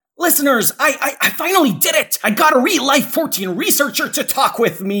Listeners, I finally did it! I got a real-life 14 researcher to talk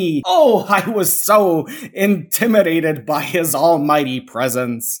with me! Oh, I was so intimidated by his almighty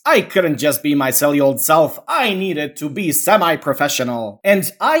presence. I couldn't just be my silly old self, I needed to be semi-professional.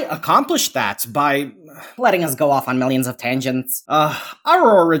 And I accomplished that by letting us go off on millions of tangents.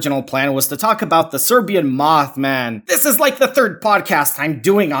 Our original plan was to talk about the Serbian Mothman. This is like the third podcast I'm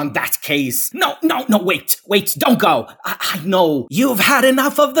doing on that case. No, wait, don't go. I know, you've had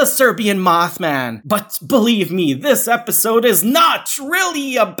enough of the Serbian Mothman. But believe me, this episode is not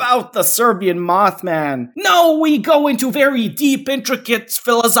really about the Serbian Mothman. No, we go into very deep, intricate,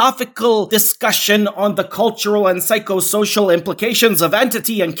 philosophical discussion on the cultural and psychosocial implications of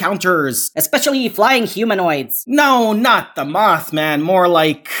entity encounters. Especially flying humanoids. No, not the Mothman, more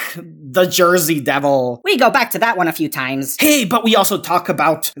like the Jersey Devil. We go back to that one a few times. Hey, but we also talk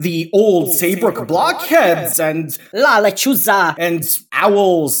about the old Saybrook blockheads and La Lechuza. And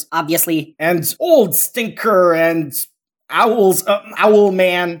owls. Obviously. And Old Stinker and owls, Owl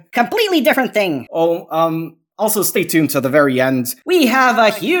Man. Completely different thing. Also stay tuned to the very end. We have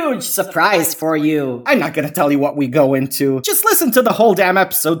a huge surprise for you. I'm not gonna tell you what we go into. Just listen to the whole damn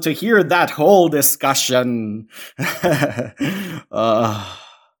episode to hear that whole discussion.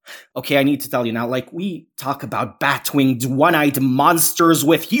 Okay, I need to tell you now, we talk about bat-winged, one-eyed monsters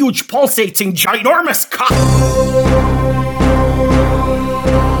with huge, pulsating, ginormous cocks.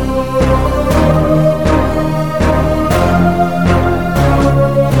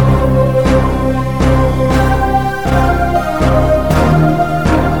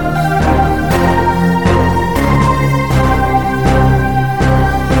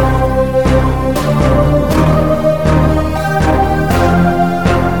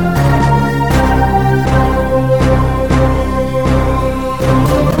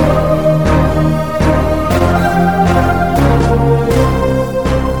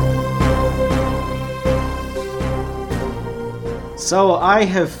 So I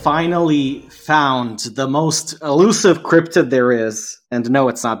have finally found the most elusive cryptid there is. And no,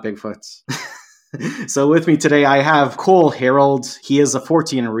 it's not Bigfoot. So with me today, I have Cole Harold. He is a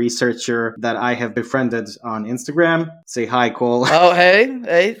 14 researcher that I have befriended on Instagram. Say hi, Cole. Oh,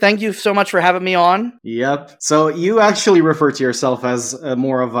 hey. Thank you so much for having me on. Yep. So you actually refer to yourself as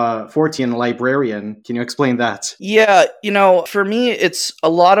more of a 14 librarian. Can you explain that? Yeah, for me, it's a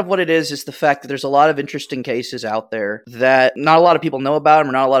lot of what it is the fact that there's a lot of interesting cases out there that not a lot of people know about them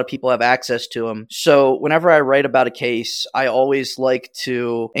or not a lot of people have access to them. So whenever I write about a case, I always like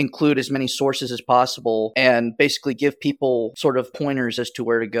to include as many sources as possible and basically give people sort of pointers as to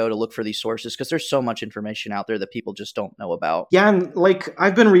where to go to look for these sources because there's so much information out there that people just don't know about. Yeah, and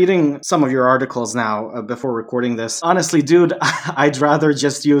I've been reading some of your articles now before recording this. Honestly, dude, I'd rather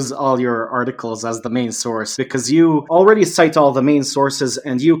just use all your articles as the main source because you already cite all the main sources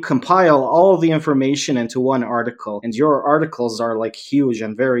and you compile all the information into one article. And your articles are huge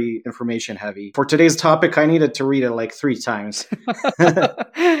and very information heavy. For today's topic, I needed to read it 3 times.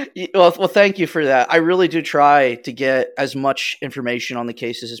 Well, thank you for that. I really do try to get as much information on the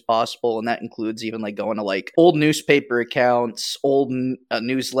cases as possible, and that includes even going to old newspaper accounts, old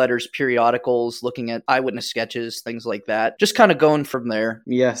newsletters, periodicals, looking at eyewitness sketches, things like that. Just kind of going from there.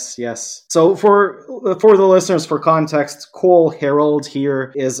 Yes. So for the listeners, for context, Cole Harold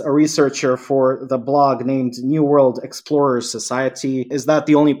here is a researcher for the blog named New World Explorers Society. Is that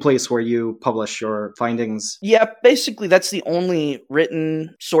the only place where you publish your findings? Yeah, basically that's the only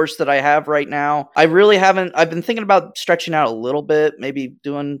written source that I have right now. I really haven't. I've been thinking about stretching out a little bit, maybe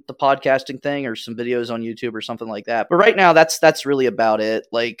doing the podcasting thing or some videos on YouTube or something like that. But right now, that's really about it.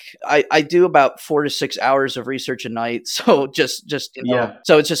 I do about 4 to 6 hours of research a night, so just yeah.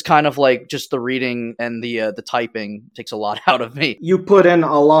 So it's just kind of just the reading and the typing takes a lot out of me. You put in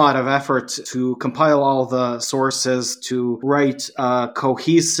a lot of effort to compile all the sources, to write a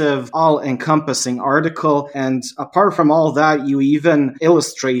cohesive, all-encompassing article, and apart from all that, you even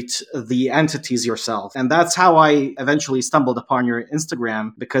illustrate the entities yourself. And that's how I eventually stumbled upon your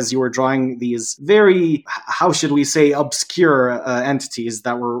Instagram, because you were drawing these very, how should we say, obscure entities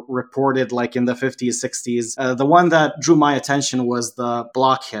that were reported in the 50s, 60s. The one that drew my attention was the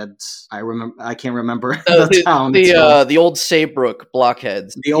blockhead. I can't remember the town. The old Saybrook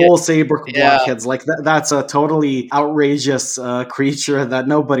blockheads. The old Saybrook blockheads. That's a totally outrageous creature that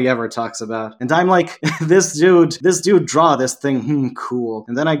nobody ever talks about. And I'm like, this dude draw this thing, cool.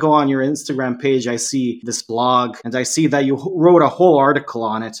 And then I go on your Instagram Instagram page, I see this blog, and I see that you wrote a whole article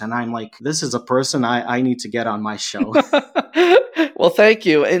on it, and I'm like, this is a person I need to get on my show. Well, thank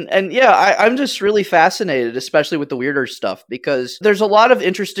you. And yeah, I'm just really fascinated, especially with the weirder stuff, because there's a lot of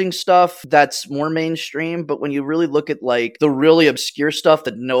interesting stuff that's more mainstream, but when you really look at like the really obscure stuff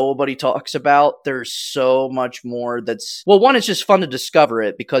that nobody talks about, there's so much more that's, well, one, it's just fun to discover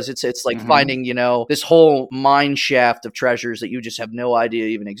it because it's like finding, you know, this whole mine shaft of treasures that you just have no idea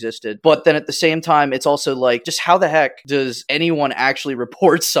even existed. But then at the same time, it's also like, just how the heck does anyone actually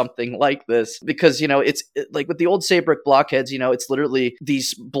report something like this? Because, you know, it's like with the old Saybrook blockheads, you know, it's literally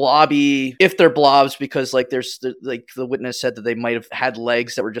these blobby, if they're blobs, because like there's like the witness said that they might have had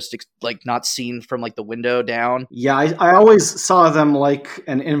legs that were just like not seen from like the window down. Yeah, I always saw them like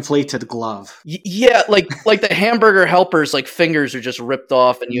an inflated glove. Yeah, like the hamburger helpers, like fingers are just ripped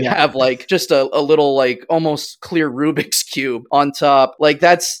off, and you have like just a little like almost clear Rubik's cube on top. Like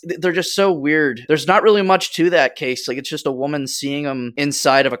they're just so weird. There's not really much to that case. Like it's just a woman seeing them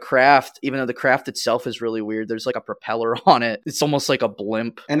inside of a craft, even though the craft itself is really weird. There's like a propeller on it. It's almost like a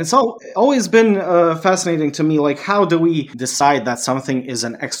blimp. And it's always been fascinating to me, like, how do we decide that something is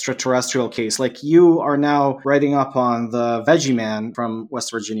an extraterrestrial case? Like, you are now writing up on the Veggie Man from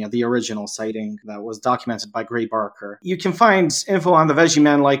West Virginia, the original sighting that was documented by Gray Barker. You can find info on the Veggie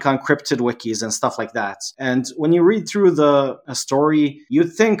Man, like, on cryptid wikis and stuff like that. And when you read through the story,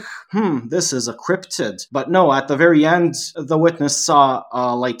 you'd think, this is a cryptid. But no, at the very end, the witness saw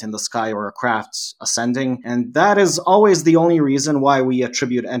a light in the sky or a craft ascending. And that is always the only reason why we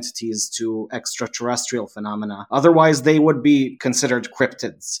attribute entities to extraterrestrial phenomena. Otherwise, they would be considered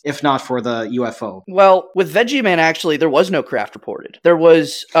cryptids, if not for the UFO. Well, with Veggie Man, actually, there was no craft reported. There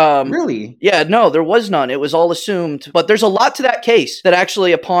was... Really? Yeah, no, there was none. It was all assumed. But there's a lot to that case that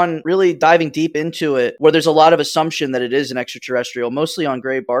actually, upon really diving deep into it, where there's a lot of assumption that it is an extraterrestrial, mostly on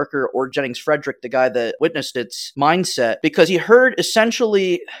Gray Barker or Jennings Frederick, the guy that witnessed its mindset, because he heard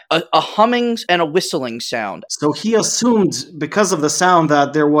essentially a humming and a whistling sound. So he assumed, because of the sound,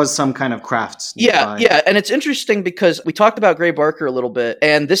 that there was some kind of craft nearby. Yeah. And it's interesting because we talked about Gray Barker a little bit,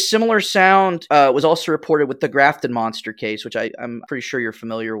 and this similar sound was also reported with the Grafton Monster case, which I'm pretty sure you're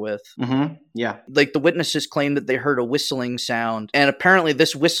familiar with. Mm-hmm. Yeah. Like the witnesses claimed that they heard a whistling sound, and apparently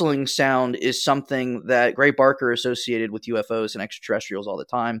this whistling sound is something that Gray Barker associated with UFOs and extraterrestrials all the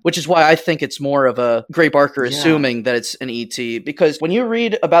time, which is why I think it's more of a Gray Barker assuming that it's an ET, because when you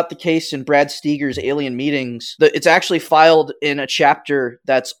read about the case in Brad Steger's Alien Meetings, it's actually filed in a chapter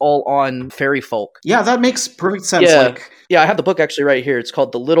that's all on fairy folk. Yeah, that makes perfect sense. Yeah, I have the book actually right here. It's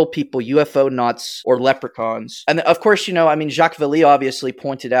called The Little People, UFO Nuts, or Leprechauns. And of course, you know, I mean, Jacques Vallée obviously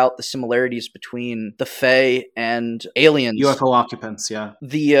pointed out the similarities between the Fae and aliens. UFO occupants, yeah.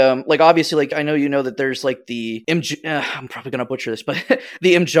 The, like, obviously, like, I know you know that there's, like, the, I'm probably going to butcher this, but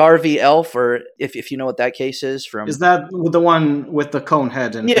the Imjarvi elf, or if you know what that case is from. Is that the one with the cone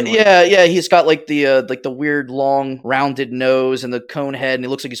head? Yeah, he's got, like, the weird, long, rounded nose and the cone head, and he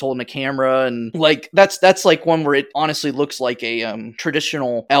looks like he's holding a camera, and, like, that's like, one where it honestly looks like a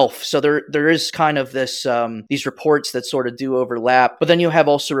traditional elf. So there is kind of this these reports that sort of do overlap, but then you have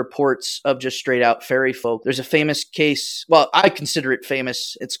also reports of just straight out fairy folk. There's a famous case, well, I consider it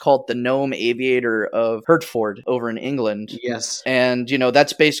famous. It's called the Gnome Aviator of Hertford over in England. Yes. And you know,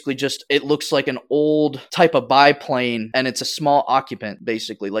 that's basically just, it looks like an old type of biplane, and it's a small occupant,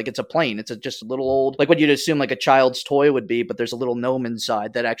 basically. Like, it's a plane. It's just a little old, like what you'd assume like a child's toy would be, but there's a little gnome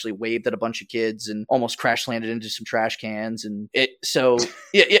inside that actually waved at a bunch of kids and almost crash landed into some trash cans. And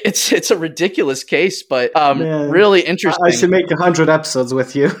it's a ridiculous case, but really interesting. I should make 100 episodes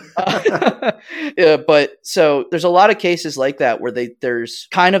with you. Yeah, but so there's a lot of cases like that where there's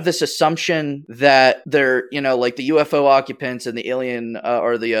kind of this assumption that they're, you know, like the UFO occupants and the alien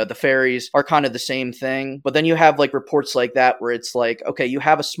or the fairies are kind of the same thing. But then you have like reports like that where it's like, okay, you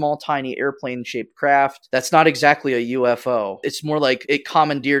have a small, tiny airplane shaped craft. That's not exactly a UFO. It's more like it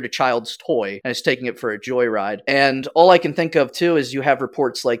commandeered a child's toy and is taking it for a joyride. And all I can think of too is you have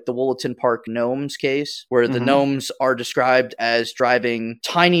reports like the Woollerton Park gnomes case, where the gnomes are described as driving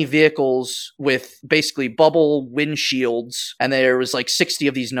tiny vehicles with basically bubble windshields, and there was like 60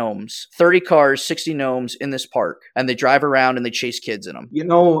 of these gnomes, 30 cars, 60 gnomes in this park, and they drive around and they chase kids in them. You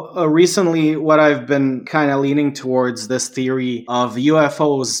know, recently what I've been kind of leaning towards this theory of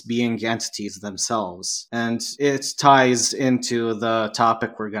UFOs being entities themselves, and it ties into the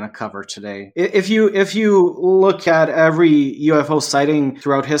topic we're going to cover today. If you look at every UFO sighting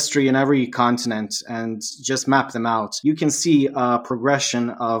throughout history in every continent and just map them out, you can see a progression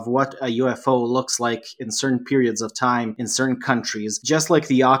of what a UFO looks like in certain periods of time in certain countries, just like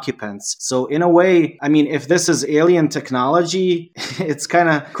the occupants. So in a way, I mean, if this is alien technology, it's kind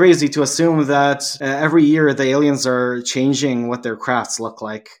kind of crazy to assume that every year the aliens are changing what their crafts look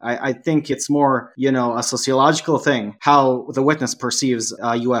like. I think it's more, a sociological thing, how the witness perceives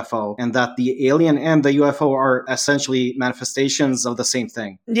a UFO, and that the alien and the UFO are essentially manifestations of the same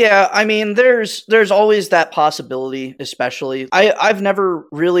thing. Yeah, I mean, there's always that possibility, especially. I've never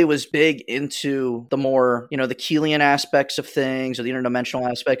really was big into the more, the Keelian aspects of things or the interdimensional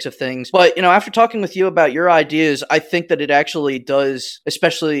aspects of things. But, after talking with you about your ideas, I think that it actually does,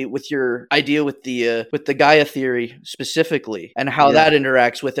 especially with your idea with the Gaia theory specifically and how that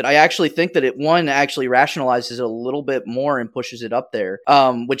interacts with it. I actually think that it actually rationalizes it a little bit more and pushes it up there,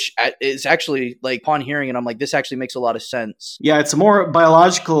 which is actually like upon hearing it, I'm like, this actually makes a lot of sense. Yeah, it's a more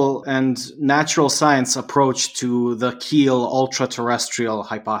biological and natural science approach to the Keel ultra-terrestrial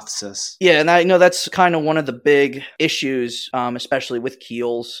hypothesis. Yeah, and I know that's kind of one of the big issues, especially with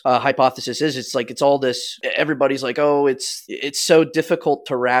Keel's hypothesis is it's all this, everybody's like, oh, it's so difficult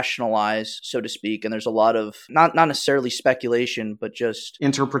to rationalize, so to speak, and there's a lot of, not necessarily speculation, but just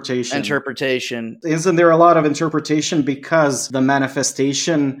interpretation. Isn't there a lot of interpretation because the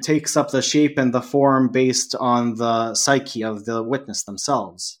manifestation takes up the shape and the form based on the psyche of the witness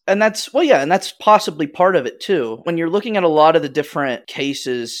themselves? And that's possibly part of it too. When you're looking at a lot of the different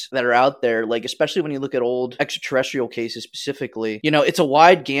cases that are out there, like especially when you look at old extraterrestrial cases specifically, it's a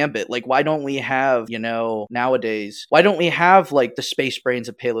wide gambit. Like, why don't we have, nowadays, why don't we have like the space brains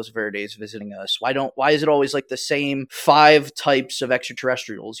of Palos Verdes visiting us? Why is it always like the same 5 types of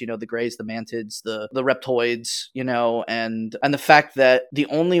extraterrestrials, the greys, the mantids, the reptoids, and the fact that the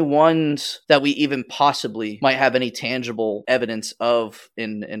only ones that we even possibly might have any tangible evidence of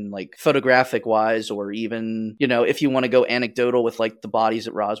in like photographic wise, or even, if you want to go anecdotal with like the bodies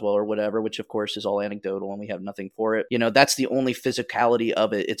at Roswell or whatever, which of course is all anecdotal and we have nothing for it, that's the only physicality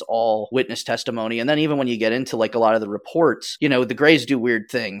of it. It's all witness testimony. And then even when you get into like a lot of the reports, the greys do weird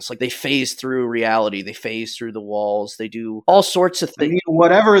things. Like they phase through reality, they phase through the walls, they do all sorts of things. I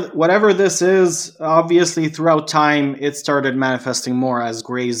mean, whatever this is, obviously throughout time, it started manifesting more as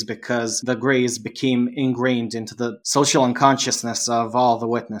greys because the greys became ingrained into the social unconsciousness of all the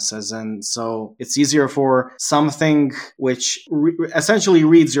witnesses. And so it's easier for something which essentially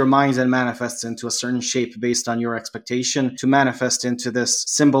reads your mind and manifests into a certain shape based on your expectation to manifest into this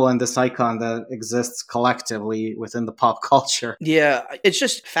symbol and this icon that exists collectively within the pop culture. Yeah, it's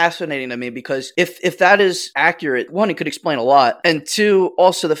just fascinating to me because if that is accurate, one, it could explain a lot. And two,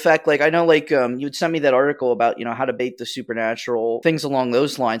 also the fact, like, I know, like, you would send me that article about, how to bait the supernatural, things along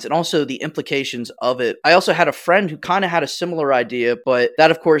those lines, and also the implications of it. I also had a friend who kind of had a similar idea, but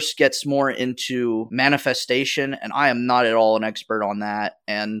that, of course, gets more into manifestation, and I am not at all an expert on that.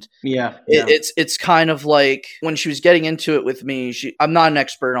 And it's kind of like when she was getting into it with me, I'm not an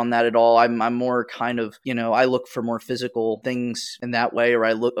expert on that at all. I'm more kind of, I look for more physical things in that way, or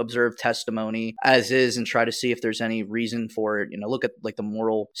I observe testimony as is and try to see if there's any reason for it, look at like the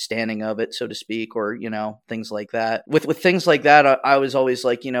moral standing of it, so to speak, or, things like that. With things like that, I was always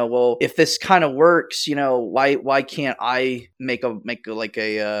like, well, if this kind of works, why can't I make a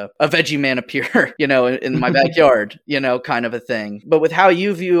veggie man appear, in my backyard, kind of a thing. But with how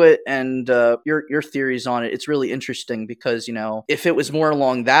you view it and your theories on it, it's really interesting because, if it was more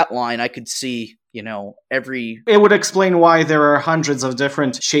along that line, I could see it would explain why there are hundreds of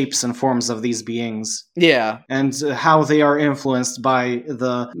different shapes and forms of these beings. Yeah. And how they are influenced by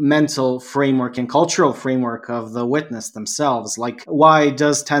the mental framework and cultural framework of the witness themselves. Like, why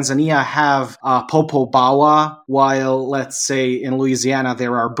does Tanzania have Popo Bawa, while, let's say, in Louisiana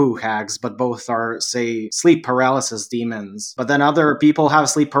there are Boo Hags, but both are, say, sleep paralysis demons. But then other people have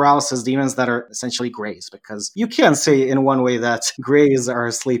sleep paralysis demons that are essentially greys, because you can't say in one way that greys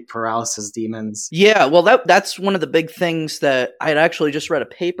are sleep paralysis demons. Yeah, well, that's one of the big things that I had actually just read a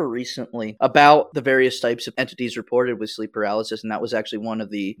paper recently about the various types of entities reported with sleep paralysis, and that was actually one of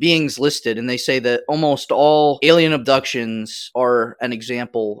the beings listed. And they say that almost all alien abductions are an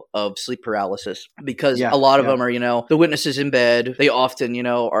example of sleep paralysis because a lot of them are, the witnesses in bed. They often,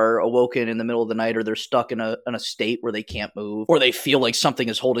 are awoken in the middle of the night, or they're stuck in a state where they can't move, or they feel like something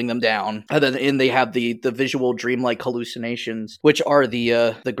is holding them down. And then they have the visual dreamlike hallucinations, which are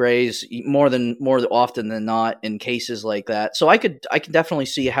the greys more often than not in cases like that. So I can definitely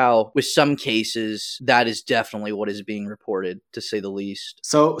see how with some cases that is definitely what is being reported, to say the least.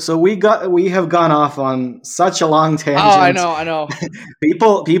 So we have gone off on such a long tangent. Oh, I know.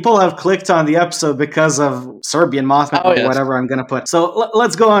 people have clicked on the episode because of Serbian Mothman or whatever I'm going to put. So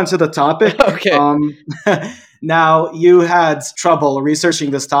let's go on to the topic. Okay. Now, you had trouble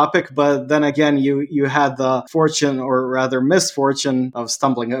researching this topic, but then again, you had the fortune, or rather misfortune, of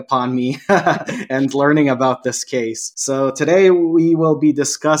stumbling upon me and learning about this case. So today we will be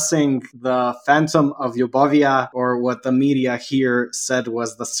discussing the Phantom of Ljubovija, or what the media here said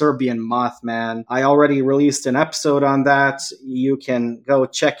was the Serbian Mothman. I already released an episode on that. You can go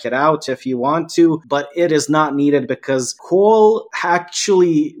check it out if you want to, but it is not needed because Cole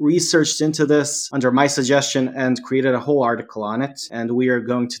actually researched into this under my suggestion and created a whole article on it, and we are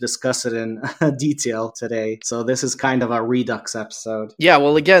going to discuss it in detail today. So this is kind of a redux episode. Yeah,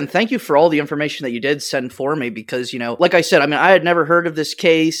 well, again, thank you for all the information that you did send for me because, like I said, I mean, I had never heard of this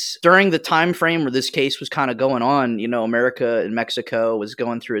case during the time frame where this case was kind of going on. America and Mexico was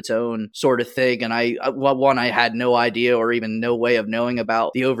going through its own sort of thing, and I had no idea or even no way of knowing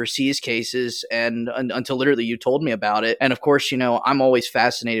about the overseas cases and until literally you told me about it. And of course, I'm always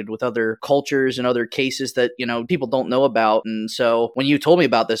fascinated with other cultures and other cases that, people don't know about. And so when you told me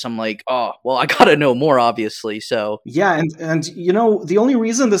about this, I'm like, oh, well, I gotta know more, obviously. So yeah, and the only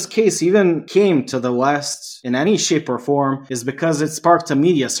reason this case even came to the West in any shape or form is because it sparked a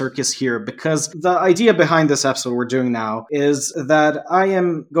media circus here. Because the idea behind this episode we're doing now is that I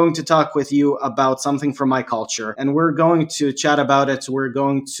am going to talk with you about something from my culture, and we're going to chat about it. We're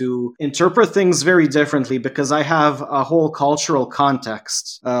going to interpret things very differently because I have a whole cultural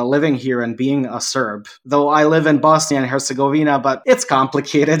context living here and being a Serb. Though I live in Bosnia and Herzegovina, but it's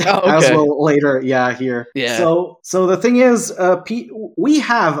complicated as we'll later hear. Yeah. So the thing is, we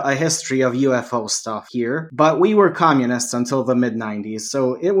have a history of UFO stuff here, but we were communists until the mid-90s,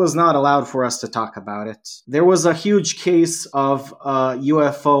 so it was not allowed for us to talk about it. There was a huge case of a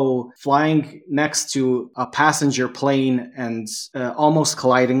UFO flying next to a passenger plane and almost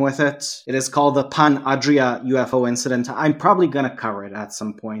colliding with it. It is called the Pan Adria UFO incident. I'm probably going to cover it at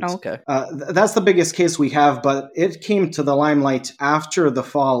some point. Oh, okay. That's the biggest case we have, but it came to the limelight after the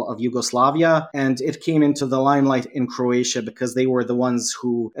fall of Yugoslavia, and it came into the limelight in Croatia because they were the ones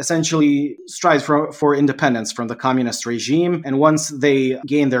who essentially strived for independence from the communist regime. And once they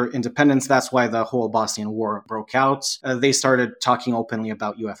gained their independence, that's why the whole Bosnian War broke out. They started talking openly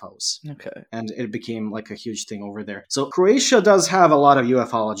about UFOs. Okay. And it became like a huge thing over there. So Croatia does have a lot of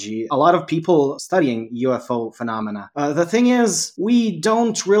ufology, a lot of people studying UFO phenomena. The thing is, we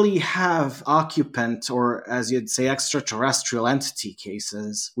don't really have occupant, or as you'd say, extraterrestrial entity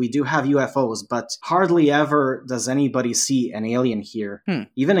cases. We do have UFOs, but hardly ever does anybody see an alien here,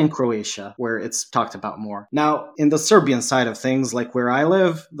 even in Croatia, where it's talked about more. Now, in the Serbian side of things, like where I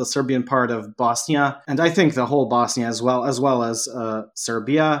live, the Serbian part of Bosnia, and I think the whole Bosnia as well as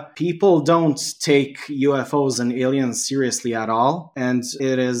Serbia, people don't take UFOs and aliens seriously at all, and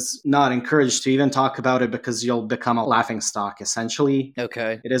it is not encouraged to even talk about it because you'll become a laughingstock, essentially.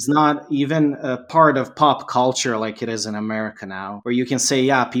 Okay. It is not even a part of pop culture like it is in America now, where you can say,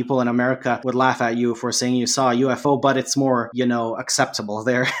 yeah, people in America would laugh at you for saying you saw a UFO, but it's more, acceptable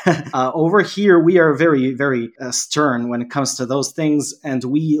there. Over here, we are very, very stern when it comes to those things, and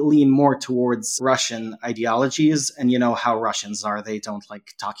we lean more towards Russian ideologies, and you know how Russians are. They don't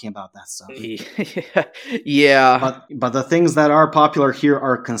like talking about that stuff. Yeah. But the things that are popular here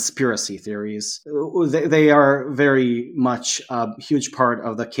are conspiracy theories. They are very much a huge part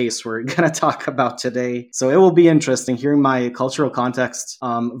of the case we're going to talk about today. So it will be interesting hearing my cultural context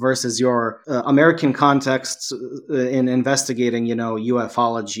versus your American context in investigating,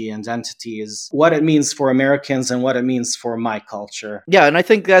 ufology and entities, what it means for Americans and what it means for my culture. Yeah, and I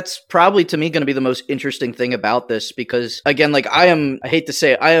think that's probably, to me, going to be the most interesting thing about this because, again, like I hate to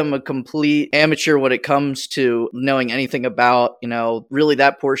say it, I am a complete amateur when it comes to knowing anything about, really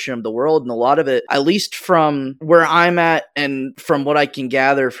that portion of the world. And a lot of it, at least from where I'm at and from what I can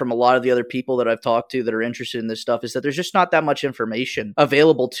gather from a lot of the other people that I've talked to that are interested in this stuff, is that there's just not that much information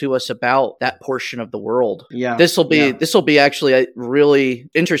available to us about that portion of the world. Yeah. This will be actually really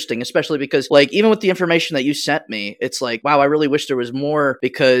interesting, especially because, like, even with the information that you sent me, it's like, wow, I really wish there was more,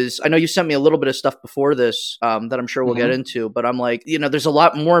 because I know you sent me a little bit of stuff before this that I'm sure we'll get into, but I'm like, there's a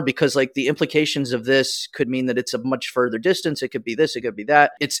lot more, because like the implications of this could mean that it's a much further distance. It could be this, it could be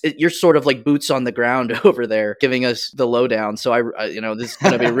that. You're sort of like boots on the ground over there giving us the lowdown. So I this is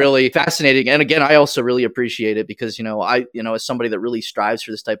going to be really fascinating. And again, I also really appreciate it because, as somebody that really strives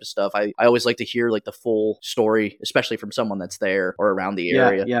for this type of stuff, I always like to hear like the full story, especially from someone that's there or around the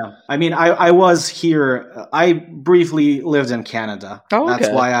area. Yeah. I mean, I was here. I briefly lived in Canada. Oh, okay.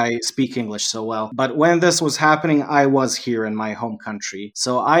 That's why I speak English so well. But when this was happening, I was here in my home country.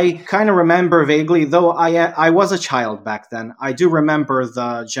 So I kind of remember vaguely, though I was a child back then, I do remember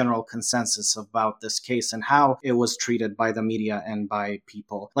the general consensus about this case and how it was treated by the media and by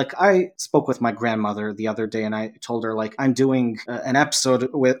people. Like, I spoke with my grandma grandmother the other day, and I told her, like, I'm doing an episode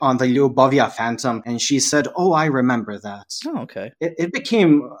on the Lyubovia Phantom, and she said, oh, I remember that. Oh, okay. It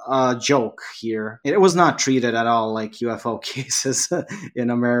became a joke here. It was not treated at all like UFO cases in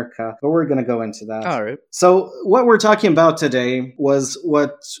America, but we're going to go into that. All right. So what we're talking about today was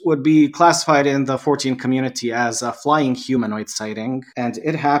what would be classified in the 14 community as a flying humanoid sighting, and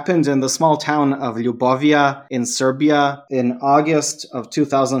it happened in the small town of Ljubovia in Serbia in August of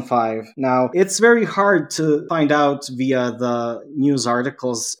 2005. Now, it's very hard to find out via the news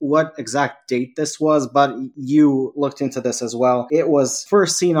articles what exact date this was, but you looked into this as well. It was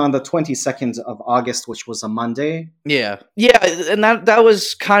first seen on the 22nd of August, which was a Monday. Yeah, and that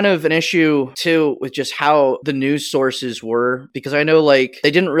was kind of an issue too with just how the news sources were, because I know like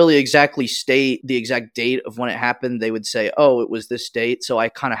they didn't really exactly state the exact date of when it happened. They would say, "Oh, it was this date," so I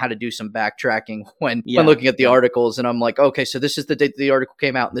kind of had to do some backtracking when looking at the articles, and I'm like, "Okay, so this is the date that the article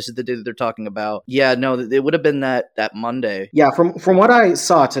came out, and this is the date that they're talking about." Yeah, no, it would have been that Monday. Yeah, from what I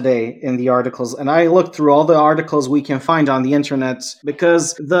saw today in the articles, and I looked through all the articles we can find on the internet,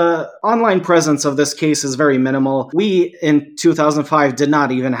 because the online presence of this case is very minimal. We, in 2005, did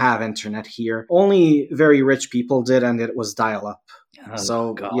not even have internet here. Only very rich people did, and it was dial-up. Oh,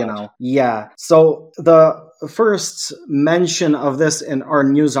 so, God. Yeah. So the first mention of this in our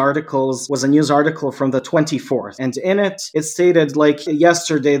news articles was a news article from the 24th. And in it, it stated, like,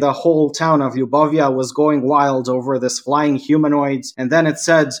 yesterday, the whole town of Ljubovia was going wild over this flying humanoid. And then it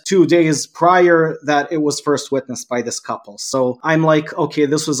said 2 days prior that it was first witnessed by this couple. So I'm like, okay,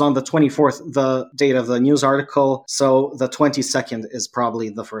 this was on the 24th, the date of the news article. So the 22nd is probably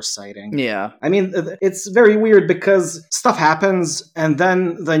the first sighting. Yeah. I mean, it's very weird because stuff happens and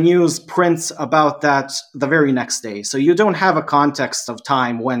then the news prints about that the very next day. So you don't have a context of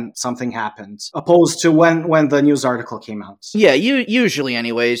time when something happened, opposed to when the news article came out. Yeah, usually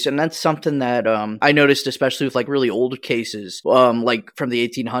anyways, and that's something that I noticed, especially with like really old cases, like from the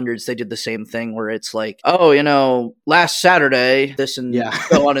 1800s, they did the same thing where it's like, oh, last Saturday, this and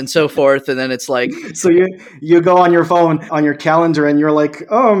so on and so forth, and then it's like, so you go on your phone, on your calendar, and you're like,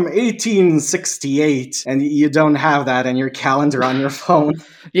 1868, and you don't have that in your calendar on your phone.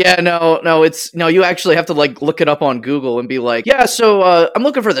 Yeah, no, you actually have to like look it up on Google and be like, yeah, so I'm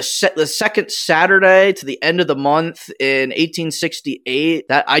looking for the second Saturday to the end of the month in 1868.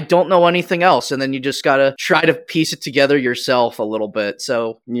 That I don't know anything else, and then you just gotta try to piece it together yourself a little bit.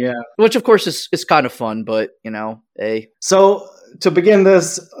 So yeah, which of course is kind of fun, but hey. So to begin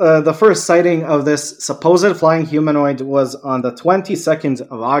this, the first sighting of this supposed flying humanoid was on the 22nd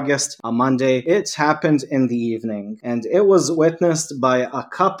of August, a Monday. It happened in the evening, and it was witnessed by a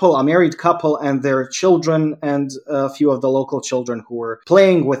married couple and their children, and a few of the local children who were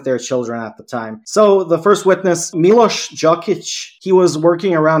playing with their children at the time. So the first witness, Miloš Djokic, he was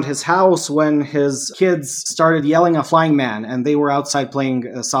working around his house when his kids started yelling a flying man, and they were outside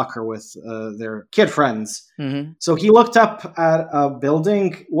playing soccer with their kid friends. Mm-hmm. So he looked up at a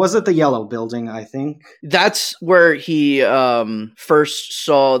building. Was it the yellow building, I think? That's where he first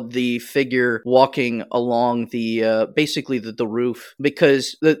saw the figure walking along the basically the roof,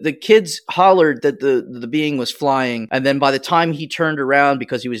 because the kids hollered that the being was flying, and then by the time he turned around,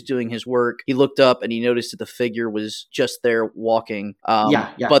 because he was doing his work, he looked up and he noticed that the figure was just there walking.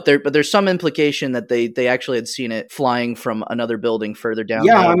 But there's some implication that they actually had seen it flying from another building further down.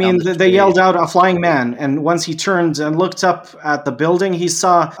 Yeah, I mean, they yelled out a flying man, and once he turned and looked up at the building, he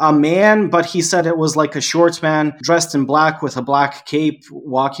saw a man, but he said it was like a short man dressed in black with a black cape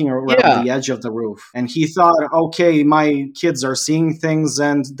walking around the edge of the roof. And he thought, okay, my kids are seeing things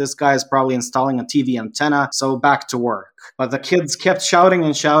and this guy is probably installing a TV antenna, so back to work. But the kids kept shouting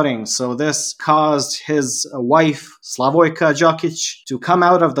and shouting, so this caused his wife, Slavojka Djokic, to come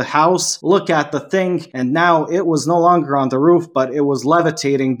out of the house, look at the thing, and now it was no longer on the roof, but it was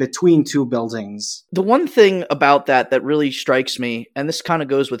levitating between two buildings. The one thing about that really strikes me, and this kind of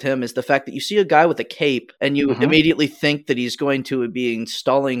goes with him, is the fact that you see a guy with a cape, and you immediately think that he's going to be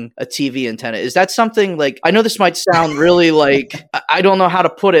installing a TV antenna. Is that something like, I know this might sound really like, I don't know how to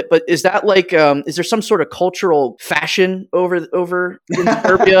put it, but is that like, is there some sort of cultural fashion over in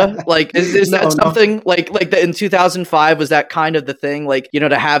Serbia? Like, is that something like that in 2005? Was that kind of the thing, like,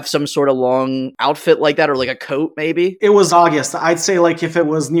 to have some sort of long outfit like that, or like a coat maybe? It was August. I'd say like if it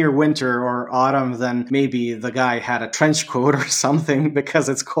was near winter or autumn, then maybe the guy had a trench coat or something because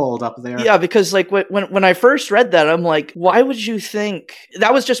it's cold up there. Yeah, because like when I first read that, I'm like, why would you think?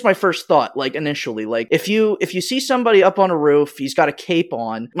 That was just my first thought, like initially. Like if you see somebody up on a roof, he's got a cape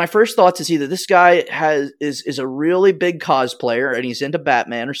on, my first thought is either this guy is a really big cosplayer and he's into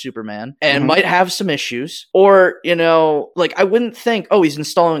Batman or Superman and might have some issues. Or, you know, like I wouldn't think, oh, he's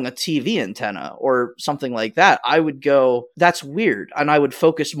installing a TV antenna or something like that. I would go, that's weird. And I would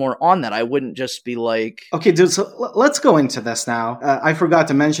focus more on that. I wouldn't just be like... Okay, dude, so let's go into this now. I forgot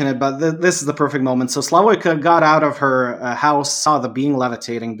to mention it, but this is the perfect moment. So Slavojka got out of her house, saw the being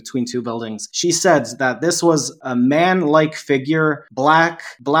levitating between two buildings. She said that this was a man-like figure, black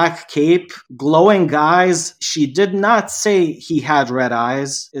cape, glowing eyes. She did not say he had red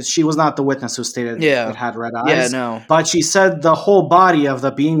eyes. She was not the witness who stated it had red eyes. Yeah, no. But she said the whole body of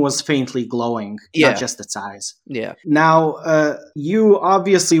the being was faintly glowing, not just its eyes. Yeah. Now, you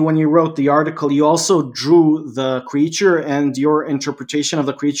obviously, when you wrote the article, you also drew the creature, and your interpretation of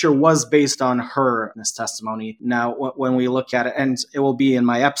the creature was based on her testimony. Now, when we look at it, and it will be in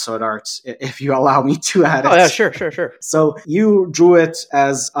my episode art, if you allow me to add it. Oh, yeah, sure. So you drew it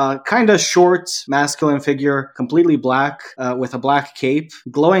as a kind of short, masculine figure, completely black, with a black cape,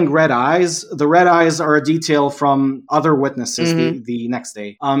 glowing red eyes. The red eyes are a detail from other witnesses the next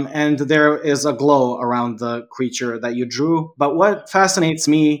day. And there is a glow around the creature that you drew. But what fascinates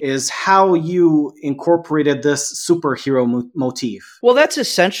me is how you incorporated this superhero motif. Well, that's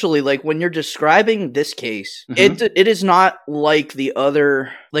essentially like when you're describing this case, it is not like the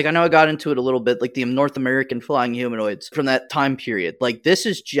other, like I know I got into it a little bit, like the North American flying humanoids from that time period. Like this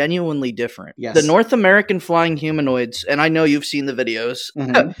is genuinely different. Yes. The North American flying humanoids, and I know you've seen the videos,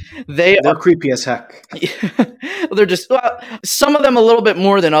 they're creepy as heck. They're just, well, some of them a little bit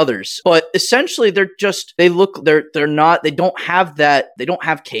more than others, but essentially they're not, they don't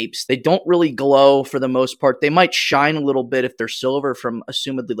have capes. They don't really glow for the most part. They might shine a little bit if they're silver from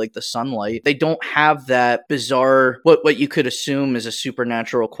assumedly like the sunlight. They don't have that bizarre, what you could assume is a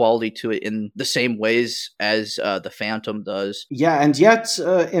supernatural quality to it in the same ways as the Phantom does. Yeah, and yet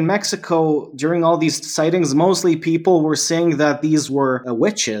in Mexico, during all these sightings, mostly people were saying that these were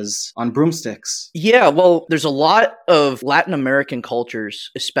witches on broomsticks. Yeah, well, there's a lot of Latin American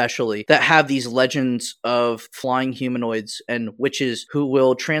cultures, especially, that have these legends of flying humanoids and witches who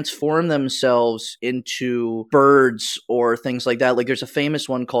will transform themselves into birds or things like that. Like there's a famous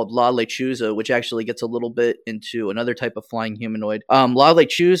one called La Lechuza, which actually gets a little bit into another type of flying humanoid. La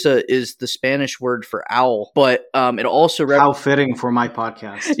Lechuza is the Spanish word for owl, but it also... How fitting for my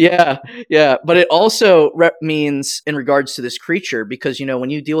podcast. Yeah. But it also means in regards to this creature, because, you know, when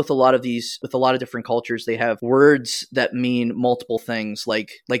you deal with a lot of different cultures, they have words that mean multiple things.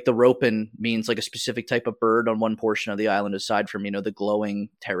 Like the Ropin means like a specific type of bird on one portion of the island, aside from, you know, the glowing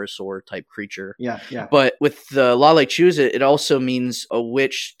pterosaur type creature. Yeah. But with the La Lechuza, it also means a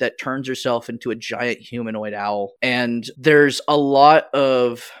witch that turns herself into a giant humanoid owl. And there's a lot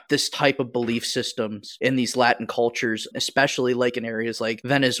of this type of belief systems in these Latin cultures, especially like in areas like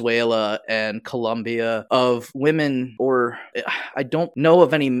Venezuela and Colombia, of women, or I don't know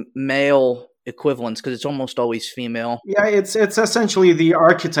of any male equivalents because it's almost always female. Yeah, it's essentially the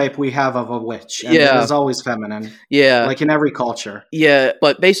archetype we have of a witch. And it is always feminine. Yeah. Like in every culture. Yeah,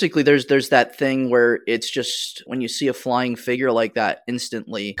 but basically there's that thing where it's just when you see a flying figure like that,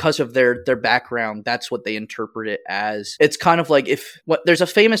 instantly, because of their background, that's what they interpret it as. It's kind of like there's a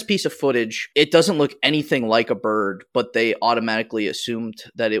famous piece of footage, it doesn't look anything like a bird, but they automatically assumed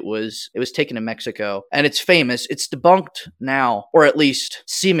that it was taken in Mexico. And it's famous. It's debunked now, or at least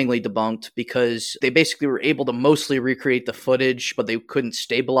seemingly debunked, because they basically were able to mostly recreate the footage, but they couldn't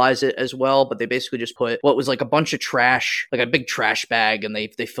stabilize it as well. But they basically just put what was like a bunch of trash, like a big trash bag, and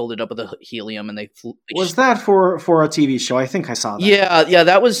they filled it up with the helium, and Was that for a TV show? I think I saw that. Yeah,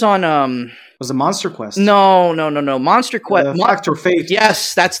 that was on Was it Monster Quest? No. Monster Quest. Fact or Fake.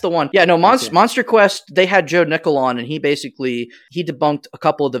 Yes, that's the one. Yeah, no, Monster Quest, they had Joe Nickel on, and he debunked a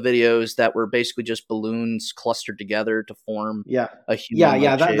couple of the videos that were basically just balloons clustered together to form a human.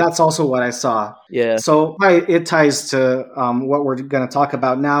 Yeah, that's also what I saw. Yeah. So it ties to what we're going to talk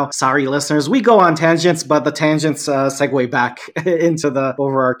about now. Sorry, listeners, we go on tangents, but the tangents segue back into the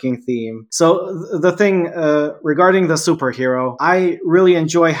overarching theme. So the thing regarding the superhero, I really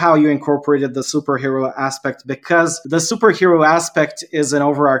enjoy how you incorporated the superhero aspect, because the superhero aspect is an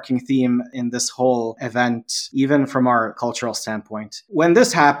overarching theme in this whole event, even from our cultural standpoint. When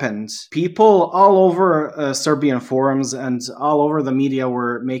this happened, people all over Serbian forums and all over the media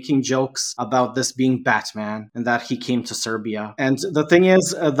were making jokes about this being Batman and that he came to Serbia. And the thing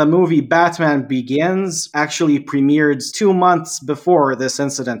is, the movie Batman Begins actually premiered 2 months before this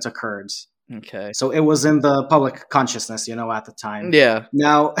incident occurred. Okay. So it was in the public consciousness, at the time. Yeah.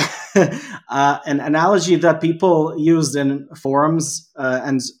 Now, an analogy that people used in forums,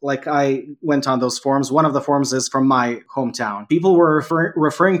 and like I went on those forums, one of the forums is from my hometown. People were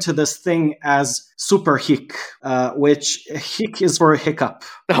referring to this thing as super hic, which hic is for hiccup.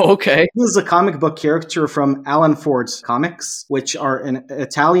 Oh, okay. This is a comic book character from Alan Ford's comics, which are an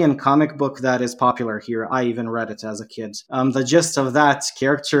Italian comic book that is popular here. I even read it as a kid. The gist of that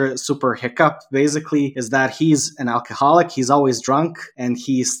character, Super Hiccup, basically is that he's an alcoholic, he's always drunk, and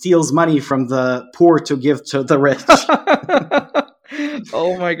he steals money from the poor to give to the rich.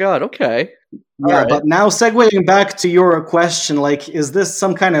 Oh my god, okay. Yeah, All right. but now segueing back to your question, like, is this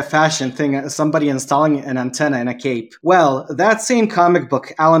some kind of fashion thing, somebody installing an antenna in a cape? Well, that same comic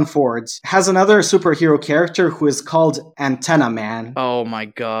book, Alan Ford, has another superhero character who is called Antenna Man, Oh my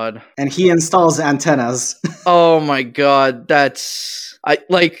god. and he installs antennas. Oh my god, that's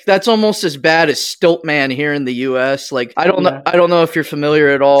almost as bad as Stiltman here in the US. Like I don't know if you're familiar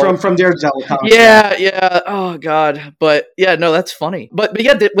at all. From Daredevil comics. Yeah. Oh god. But yeah, no, that's funny. But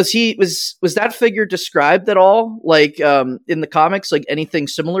yeah, was that figure described at all? Like in the comics, like anything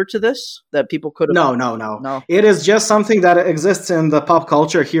similar to this that people could have No. It is just something that exists in the pop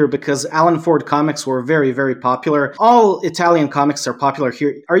culture here because Alan Ford comics were very, very popular. All Italian comics are popular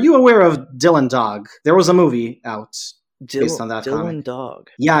here. Are you aware of Dylan Dog? There was a movie out based on that comic. Dylan Dog.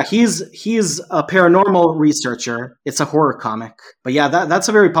 Yeah, he's a paranormal researcher. It's a horror comic. But yeah, that's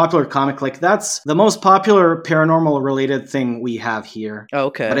a very popular comic. Like that's the most popular paranormal related thing we have here. Oh,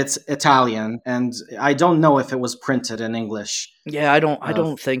 okay. But it's Italian, and I don't know if it was printed in English. Yeah, I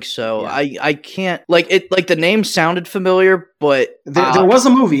don't think so. Yeah. I can't like it. Like the name sounded familiar, but There was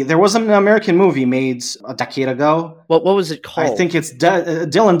a movie. There was an American movie made a decade ago. what was it called? I think it's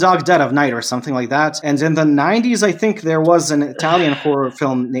Dylan Dog Dead of Night or something like that. And in the 90s, I think there was an Italian horror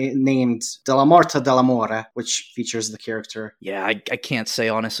film named Della Morte dell'Amore, which features the character. Yeah, I can't say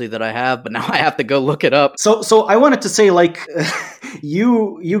honestly that I have, but now I have to go look it up. So I wanted to say, like,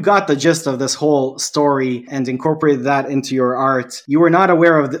 you got the gist of this whole story and incorporated that into your art. You were not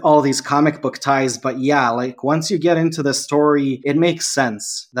aware of all these comic book ties, but yeah, like once you get into the story, it makes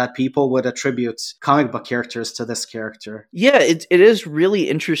sense that people would attribute comic book characters to this character. Yeah, it is really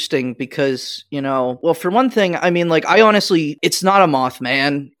interesting because, well, for one thing, I mean, like, I honestly, it's not a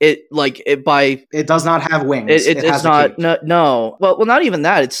Mothman. It does not have wings. It has it's not, a cape. no. Well, not even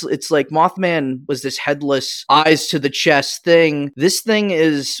that. It's like Mothman was this headless, eyes to the chest thing. This thing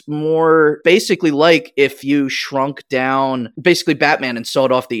is more basically like if you shrunk down basically Batman and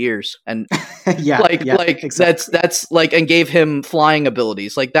sawed off the ears and exactly. that's like, and gave him flying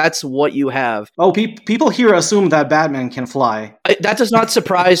abilities. Like that's what you have. Oh, people here assume that Batman can fly. That does not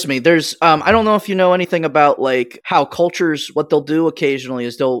surprise me. There's I don't know if you know anything about like how cultures, what they'll do occasionally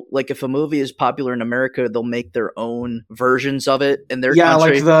is they'll, like, if a movie is popular in America, they'll make their own versions of it in their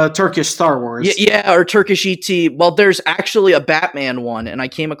country. Like the Turkish Star Wars. Yeah, or Turkish ET. Well, there's actually a Batman one, and I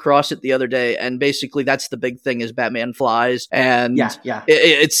came across it the other day, and basically that's the big thing is Batman flies, and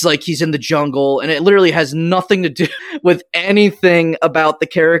it's like he's in the jungle, and it literally has nothing to do with anything about the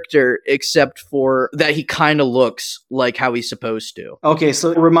character except for that he kind of looks like how he's supposed to. Okay,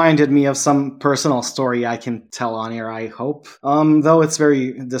 so it reminded me of some personal story I can tell on here, I hope. Though it's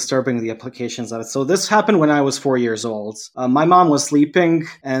very disturbing, the applications of it. So this happened when I was 4 years old. My mom was sleeping,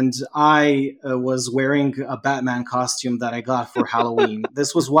 and I was wearing a Batman costume that I got for Halloween.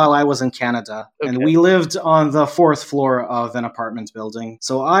 This was while I was in Canada, and we lived on the 4th floor of an apartment building.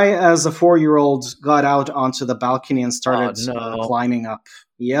 So I, as a 4-year-old, got out onto the balcony and started climbing up.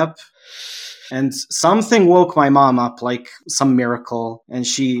 Yep. And something woke my mom up, like some miracle, and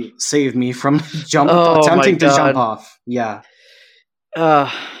she saved me from attempting to jump off. Yeah.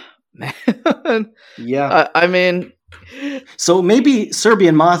 Man. Yeah. I mean... So maybe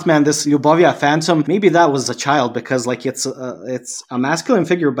Serbian Mothman, this Ljubovia Phantom, maybe that was a child because, like, it's a masculine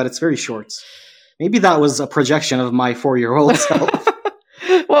figure, but it's very short. Maybe that was a projection of my 4-year-old self.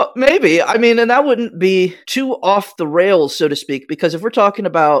 Well, maybe. I mean, and that wouldn't be too off the rails, so to speak, because if we're talking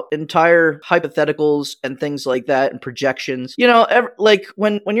about entire hypotheticals and things like that and projections, like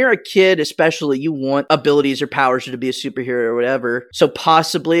when you're a kid, especially, you want abilities or powers to be a superhero or whatever. So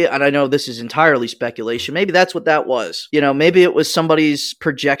possibly, and I know this is entirely speculation, maybe that's what that was. Maybe it was somebody's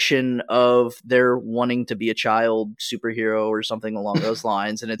projection of their wanting to be a child superhero or something along those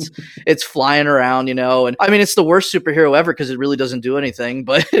lines. And it's flying around, and I mean, it's the worst superhero ever because it really doesn't do anything.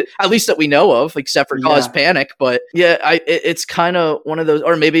 anything, but at least that we know of, except for cause panic. But yeah, it's kind of one of those,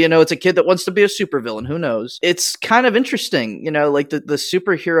 or maybe, it's a kid that wants to be a supervillain. Who knows? It's kind of interesting, like the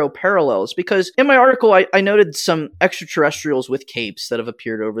superhero parallels, because in my article, I noted some extraterrestrials with capes that have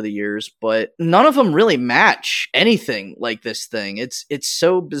appeared over the years, but none of them really match anything like this thing. It's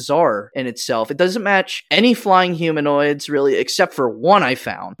so bizarre in itself. It doesn't match any flying humanoids really, except for one I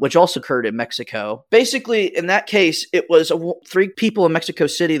found, which also occurred in Mexico. Basically, in that case, it was 3 people in Mexico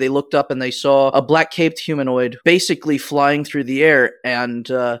City. They looked up and they saw a black caped humanoid basically flying through the air, and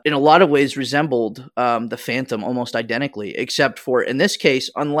in a lot of ways resembled the Phantom almost identically, except for in this case,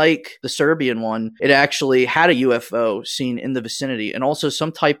 unlike the Serbian one, it actually had a UFO seen in the vicinity, and also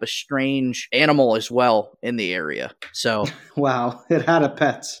some type of strange animal as well in the area. So wow, it had a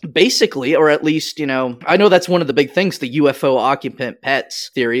pet. Basically, or at least, I know that's one of the big things, the UFO occupant pets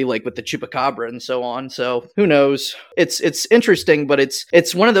theory, like with the chupacabra and so on. So who knows? It's interesting, but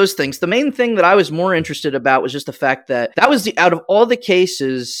it's one of those things. The main thing that I was more interested about was just the fact that was out of all the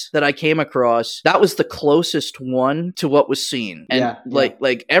cases that I came across, that was the closest one to what was seen. And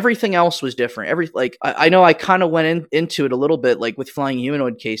like everything else was different. I know I kind of went into it a little bit, like with flying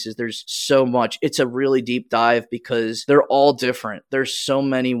humanoid cases, there's so much. It's a really deep dive because they're all different. There's so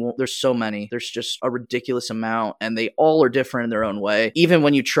many. There's just a ridiculous amount, and they all are different in their own way. Even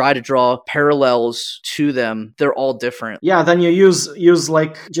when you try to draw parallels to them, they're all different. Yeah, then you use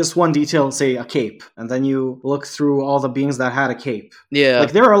like just one detail, say a cape, and then you look through all the beings that had a cape. Yeah.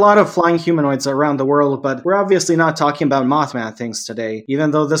 Like there are a lot of flying humanoids around the world, but we're obviously not talking about Mothman things today,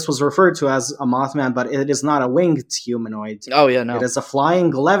 even though this was referred to as a Mothman, but it is not a winged humanoid. Oh yeah, no. It is a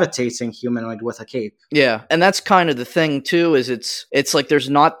flying, levitating humanoid with a cape. Yeah, and that's kind of the thing too, is it's like there's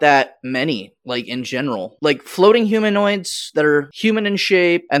not that many, like in general. Like floating humanoids that are human in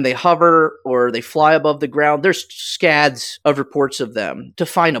shape and they hover or they fly above the ground, there's scads of reports of them. To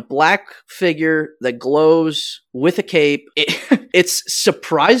find a black figure that glows with a cape, it's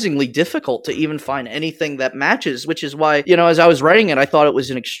surprisingly difficult to even find anything that matches, which is why, as I was writing it, I thought it was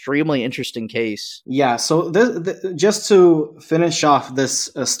an extremely interesting case. Yeah, so just to finish off this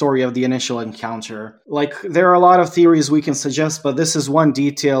story of the initial encounter, like there are a lot of theories we can suggest, but this is one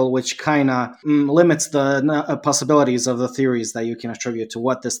detail which kind of limits the possibilities of the theories that you can attribute to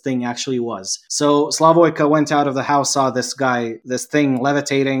what this thing actually was. So Slavojka went out of the house, saw this thing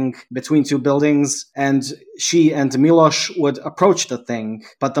levitating between 2 buildings, and she and Milos would approach the thing.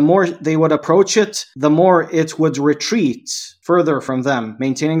 But the more they would approach it, the more it would retreat further from them,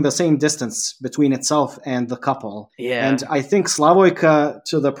 maintaining the same distance between itself and the couple. Yeah. And I think Slavojka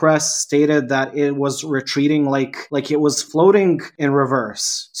to the press stated that it was retreating like it was floating in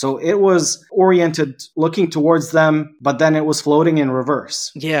reverse. So it was oriented looking towards them, but then it was floating in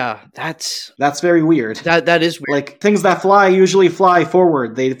reverse. Yeah, that's very weird. That is weird. Like things that fly usually fly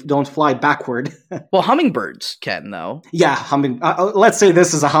forward. They don't fly backward. Well, hummingbirds can, though. Yeah, let's say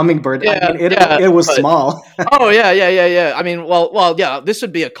this is a hummingbird. Yeah, I mean, it was small. Oh, yeah. I mean, well, yeah, this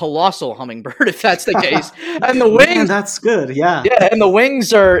would be a colossal hummingbird if that's the case. And the wings... Man, that's good, yeah. Yeah, and the wings,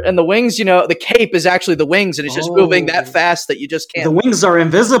 the cape is actually the wings, and it's just moving that fast that you just can't... The wings are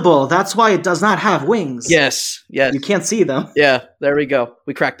invisible. That's why it does not have wings. Yes. You can't see them. Yeah, there we go.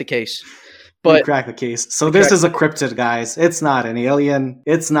 We cracked the case. We crack the case. So this is a cryptid, guys. It's not an alien.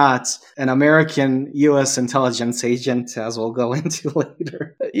 It's not an American U.S. intelligence agent, as we'll go into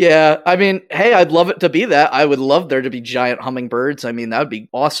later. Yeah, I mean, hey, I'd love it to be that. I would love there to be giant hummingbirds. I mean, that would be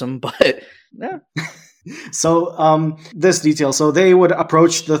awesome, but yeah. So this detail, so they would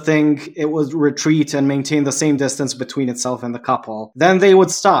approach the thing, it would retreat and maintain the same distance between itself and the couple. Then they would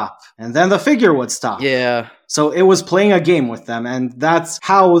stop, and then the figure would stop. Yeah. So it was playing a game with them, and that's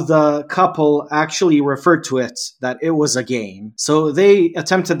how the couple actually referred to it, that it was a game. So they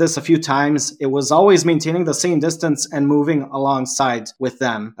attempted this a few times. It was always maintaining the same distance and moving alongside with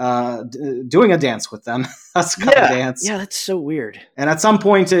them, doing a dance with them. A sky dance. Yeah, that's so weird. And at some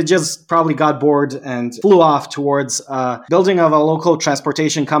point, it just probably got bored and flew off towards a building of a local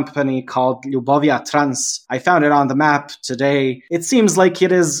transportation company called Ljubovia Trans. I found it on the map today. It seems like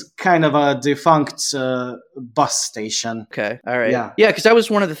it is kind of a defunct bus station. Okay, all right. Yeah, because that was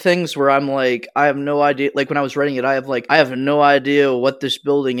one of the things where I'm like, I have no idea. Like when I was writing it, I have no idea what this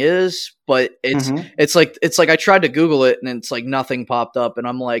building is. but it's like I tried to Google it and it's like nothing popped up, and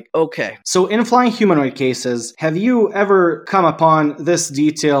I'm like, okay. So in flying humanoid cases, have you ever come upon this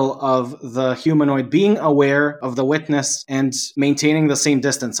detail of the humanoid being aware of the witness and maintaining the same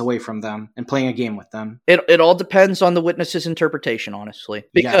distance away from them and playing a game with them? It all depends on the witness's interpretation, honestly,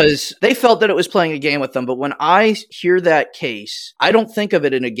 because they felt that it was playing a game with them. But when I hear that case, I don't think of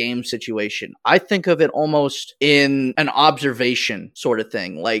it in a game situation. I think of it almost in an observation sort of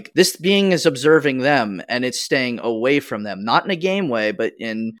thing. Like this being is observing them and it's staying away from them, not in a game way, but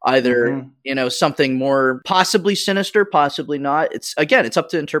in either, something more possibly sinister, possibly not. It's up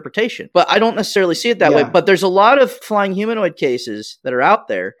to interpretation, but I don't necessarily see it that way. But there's a lot of flying humanoid cases that are out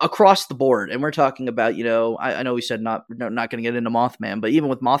there across the board. And we're talking about, I know we said not going to get into Mothman, but even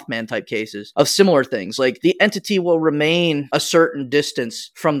with Mothman type cases of similar things, like the entity will remain a certain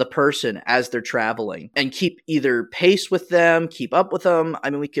distance from the person as they're traveling and keep either pace with them, keep up with them. I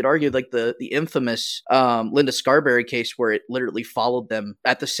mean, we could argue like the infamous Linda Scarberry case where it literally followed them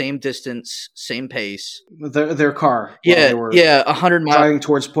at the same distance, same pace. Their car. Yeah, 100 miles. Driving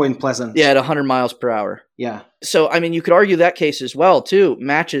towards Point Pleasant. Yeah, at 100 miles per hour. Yeah. So, I mean, you could argue that case as well, too,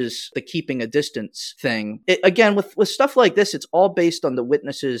 matches the keeping a distance thing. Again, with stuff like this, it's all based on the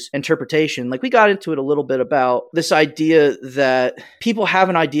witness's interpretation. Like, we got into it a little bit about this idea that people have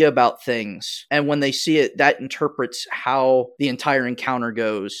an idea about things, and when they see it, that interprets how the entire encounter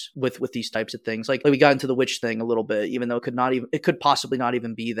goes with these types of things. Like we got into the witch thing a little bit, even though it could possibly not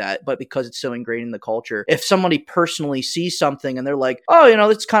even be that, but because it's so ingrained in the culture. If somebody personally sees something and they're like, oh,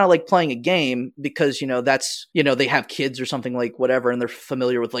 it's kind of like playing a game because, that's, they have kids or something like whatever, and they're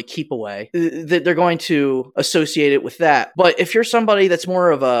familiar with like keep away, they're going to associate it with that. But if you're somebody that's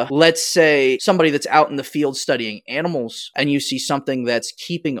more of a, let's say somebody that's out in the field studying animals and you see something that's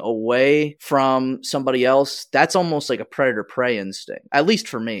keeping away from somebody else, that's almost like a predator prey instinct, at least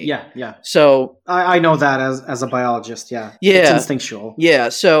for me. Yeah. So I know that as a biologist. Yeah. Yeah. It's instinctual. Yeah.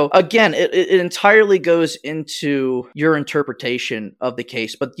 So again, it entirely goes into your interpretation of the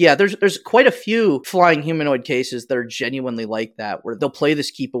case. But yeah, there's quite a few flying humanoid cases that are genuinely like that, where they'll play this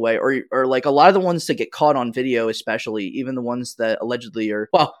keep away, or like a lot of the ones that get caught on video, especially even the ones that allegedly are,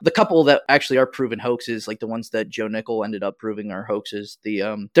 well, the couple that actually are proven hoaxes, like the ones that Joe Nickel ended up proving are hoaxes.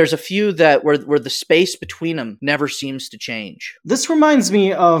 There's a few that where the space between them never seems to change. This reminds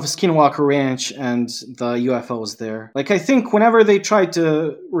me of Skinwalker Ranch and the UFOs there. Like, I think whenever they tried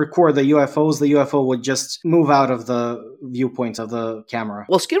to record the UFOs, the UFO would just move out of the viewpoint of the camera.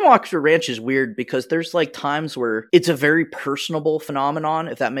 Well, Skinwalker Ranch is weird because there's like times where it's a very personable phenomenon,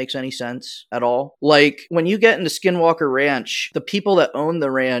 if that makes any sense at all. Like when you get into Skinwalker Ranch, the people that own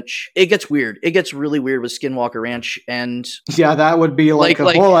the ranch, it gets weird. It gets really weird with Skinwalker Ranch. And yeah, that would be like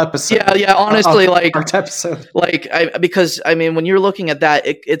a whole episode. Yeah, honestly, like art episode. Like, because when you're looking at that,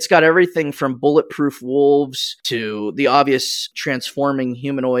 it's got everything from bulletproof wolves to the obvious transforming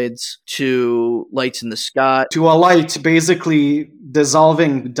humanoids to lights in the sky to a light basically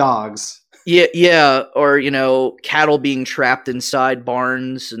dissolving dogs. Yeah, or cattle being trapped inside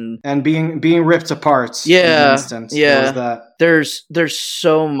barns and being ripped apart. Yeah, in an instant. That. There's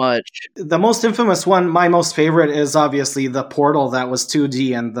so much. The most infamous one, my most favorite, is obviously the portal that was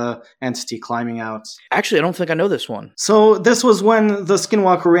 2D and the entity climbing out. Actually, I don't think I know this one. So this was when the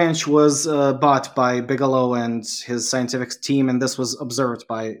Skinwalker Ranch was bought by Bigelow and his scientific team, and this was observed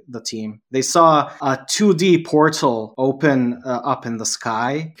by the team. They saw a 2D portal open up in the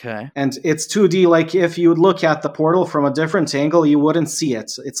sky. Okay. And it's 2D, like if you look at the portal from a different angle, you wouldn't see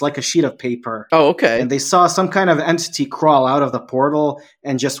it. It's like a sheet of paper. Oh, okay. And they saw some kind of entity crawl out of the portal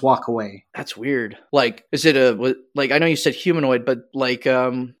and just walk away. That's weird. Like, is it I know you said humanoid, but like,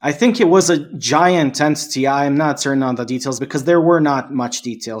 I think it was a giant entity. I'm not certain on the details because there were not much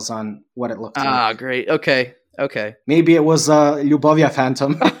details on what it looked like. Ah, great. Okay. Maybe it was a Ljubovia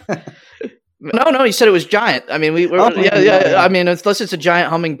phantom. No, you said it was giant. I mean, yeah. I mean, unless it's a giant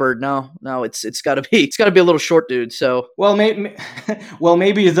hummingbird, no, it's got to be a little short dude. So, well,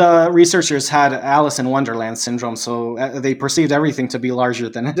 maybe the researchers had Alice in Wonderland syndrome, so they perceived everything to be larger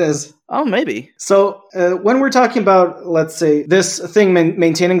than it is. Oh, maybe. So, when we're talking about, let's say, this thing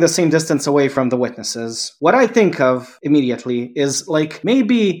maintaining the same distance away from the witnesses, what I think of immediately is like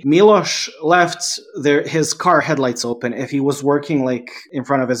maybe Milos left his car headlights open if he was working like in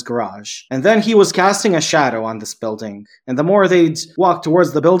front of his garage, and then he was casting a shadow on this building. And the more they'd walk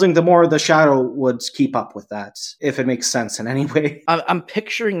towards the building, the more the shadow would keep up with that, if it makes sense in any way. I'm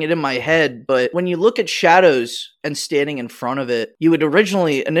picturing it in my head, but when you look at shadows, and standing in front of it, you would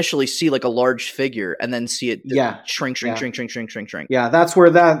initially see like a large figure and then see it shrink. Yeah, that's where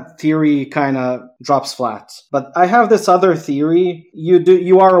that theory kind of drops flat. But I have this other theory.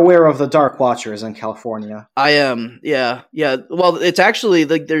 You are aware of the Dark Watchers in California? I am. Yeah. Well, it's actually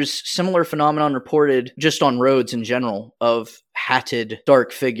like there's similar phenomenon reported just on roads in general of hatted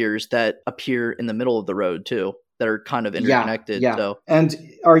dark figures that appear in the middle of the road too, that are kind of interconnected. Yeah. So. And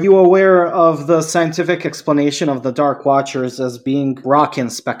are you aware of the scientific explanation of the Dark Watchers as being rock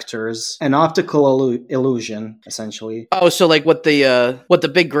inspectors, an optical illusion, essentially? Oh, so like what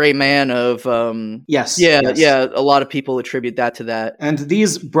the big gray man of Yes. Yeah, a lot of people attribute that to that. And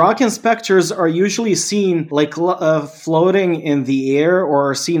these rock inspectors are usually seen like floating in the air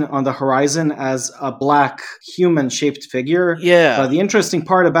or seen on the horizon as a black human-shaped figure. Yeah. The interesting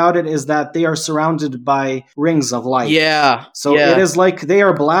part about it is that they are surrounded by rings of light. Yeah. So it is like they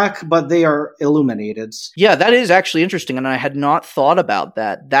are black, but they are illuminated. Yeah, that is actually interesting, and I had not thought about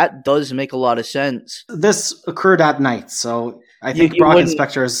that. That does make a lot of sense. This occurred at night, so I think rock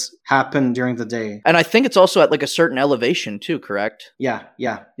inspectors happen during the day. And I think it's also at like a certain elevation too, correct? Yeah.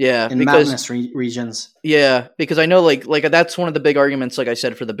 In mountainous regions. Yeah, because I know like that's one of the big arguments, like I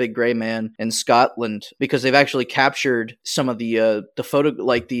said, for the big gray man in Scotland, because they've actually captured some of the photo,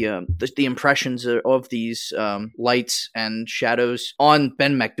 like the impressions of these lights and shadows on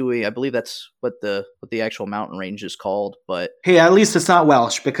Ben Macdui. I believe that's what the actual mountain range is called. But hey, at least it's not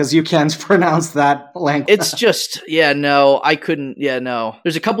Welsh, because you can't pronounce that language. It's just I couldn't. Yeah, no.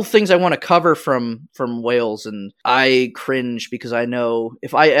 There's a couple things I want to cover from Wales, and I cringe because I know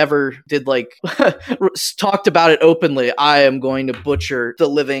if I ever did like talked about it openly, I am going to butcher the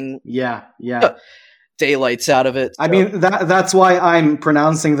living daylights out of it. So. I mean, that's why I'm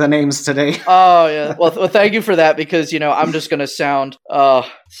pronouncing the names today. Oh, yeah. Well, thank you for that, because, I'm just going to sound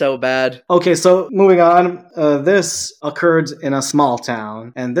so bad. Okay, so moving on. This occurred in a small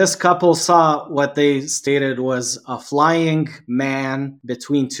town, and this couple saw what they stated was a flying man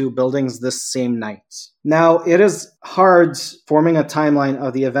between two buildings this same night. Now, it is hard forming a timeline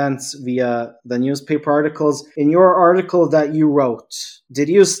of the events via the newspaper articles. In your article that you wrote, did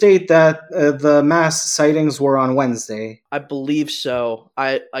you state that the mass sightings were on Wednesday? I believe so.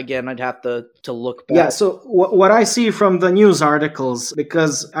 I'd have to look back. Yeah, so what I see from the news articles,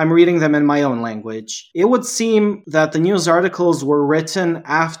 because I'm reading them in my own language, it would seem that the news articles were written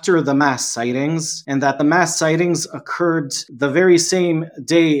after the mass sightings, and that the mass sightings occurred the very same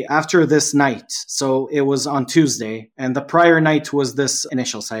day after this night. So it was on Tuesday, and the prior night was this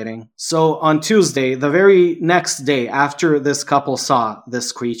initial sighting. So on Tuesday, the very next day after this couple saw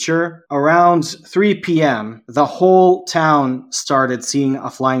this creature, around 3 p.m., the whole town started seeing a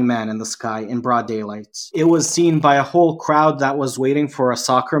flying man in the sky in broad daylight. It was seen by a whole crowd that was waiting for a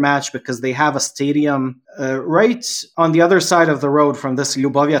soccer match, because they have a stadium right on the other side of the road from this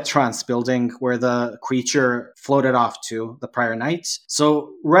Ljubovia Trans building where the creature floated off to the prior night.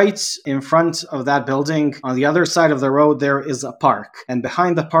 So right in front of that building, on the other side of the road, there is a park. And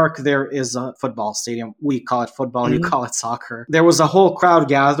behind the park, there is a football stadium. We call it football, you call it soccer. There was a whole crowd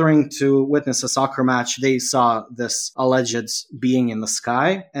gathering to witness a soccer match. They saw this alleged being in the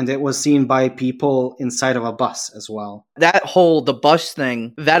sky, and it was seen by people inside of a bus as well. The bus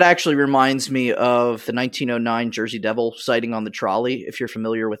thing, that actually reminds me of the 1909 Jersey Devil sighting on the trolley, if you're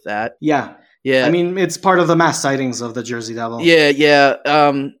familiar with that. Yeah. Yeah. I mean, it's part of the mass sightings of the Jersey Devil. Yeah.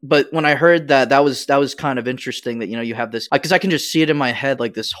 But when I heard that was kind of interesting that, you have this, because I can just see it in my head,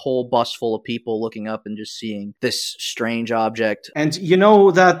 like this whole bus full of people looking up and just seeing this strange object. And you know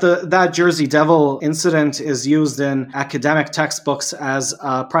that that Jersey Devil incident is used in academic textbooks as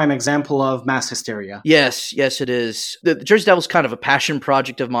a prime example of mass hysteria. Yes, it is. The Jersey Devil's kind of a passion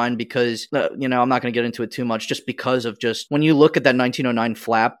project of mine because, I'm not going to get into it too much, just because of just when you look at that 1909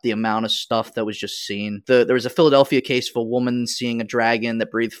 flap, the amount of stuff that was just seen. There was a Philadelphia case of a woman seeing a dragon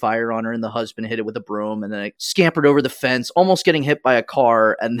that breathed fire on her, and the husband hit it with a broom, and then it scampered over the fence, almost getting hit by a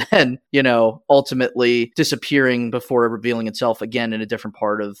car, and then, ultimately disappearing before revealing itself again in a different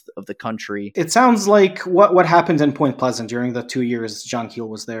part of the country. It sounds like what happened in Point Pleasant during the 2 years John Keel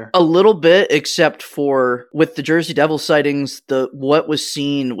was there. A little bit, except for with the Jersey Devil sightings, what was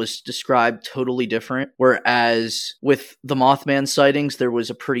seen was described totally different, whereas with the Mothman sightings, there was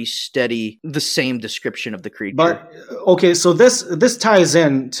a pretty steady the same description of the creature. But okay, so this ties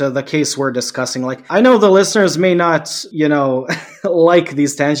in to the case we're discussing. Like, I know the listeners may not, like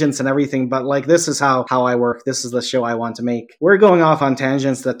these tangents and everything, but like, this is how I work. This is the show I want to make. We're going off on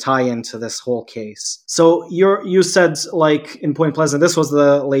tangents that tie into this whole case. So you said, like, in Point Pleasant, this was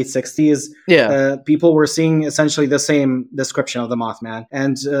the late 60s. Yeah. People were seeing essentially the same description of the Mothman.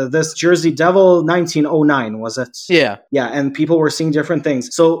 And this Jersey Devil, 1909, was it? Yeah. Yeah, and people were seeing different things.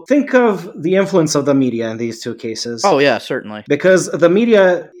 So think of the influence of the media in these two cases. Oh, yeah, certainly. Because the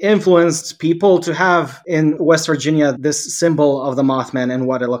media influenced people to have in West Virginia this symbol of the Mothman and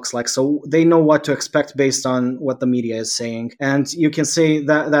what it looks like. So they know what to expect based on what the media is saying. And you can say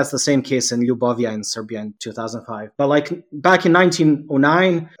that that's the same case in Ljubovia in Serbia in 2005. But like back in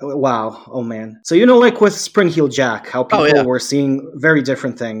 1909, wow, oh man. So like with Spring Heel Jack, how people were seeing very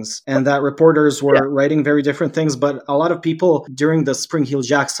different things and that reporters were writing very different things. But a lot of people during the Spring Heel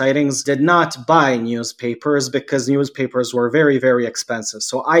Jack sightings did not buy newspapers because newspapers were very, very expensive.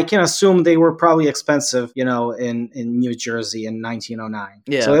 So I can assume they were probably expensive, in New Jersey in 1909.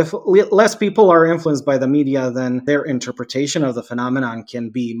 Yeah. So if less people are influenced by the media, then their interpretation of the phenomenon can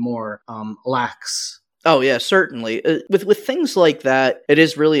be more lax. Oh, yeah, certainly. With things like that, it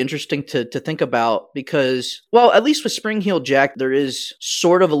is really interesting to think about because, well, at least with Spring Heel Jack, there is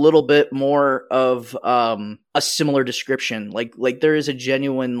sort of a little bit more of a similar description. Like there is a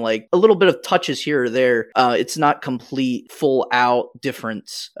genuine, like, a little bit of touches here or there. It's not complete, full out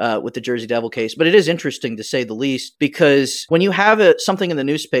difference with the Jersey Devil case, but it is interesting to say the least because when you have something in the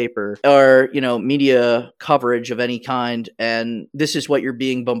newspaper or, media coverage of any kind, and this is what you're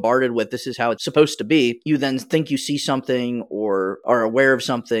being bombarded with, this is how it's supposed to be, you then think you see something or are aware of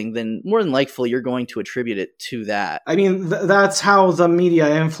something, then more than likely you're going to attribute it to that. I mean, that's how the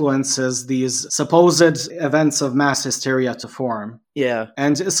media influences these supposed events of mass hysteria to form. Yeah.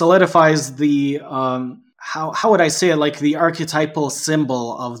 And it solidifies the how would I say it, like the archetypal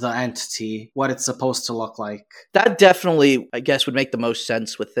symbol of the entity, what it's supposed to look like. That definitely, I guess, would make the most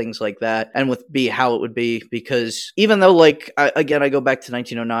sense with things like that and with how it would be, because even though, like, I go back to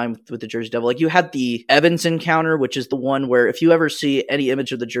 1909 with the Jersey Devil, like, you had the Evans encounter, which is the one where if you ever see any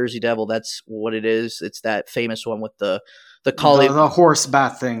image of the Jersey Devil, that's what it is. It's that famous one with the collie, the horse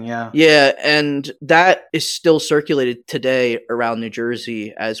bat thing, yeah. Yeah, and that is still circulated today around New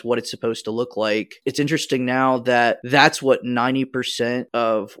Jersey as what it's supposed to look like. It's interesting now that that's what 90%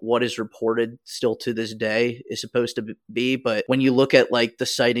 of what is reported still to this day is supposed to be. But when you look at, like, the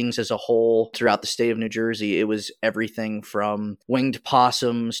sightings as a whole throughout the state of New Jersey, it was everything from winged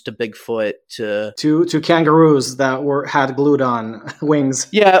possums to Bigfoot to kangaroos that had glued on wings.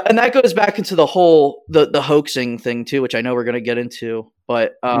 Yeah, and that goes back into the whole the hoaxing thing too, which I know we're going to get into,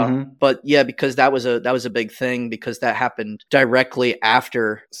 but yeah, because that was a big thing because that happened directly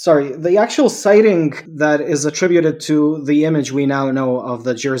after. Sorry, the actual sighting that is attributed to the image we now know of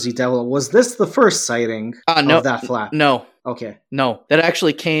the Jersey Devil, was this the first sighting of that flap? No. Okay. No, that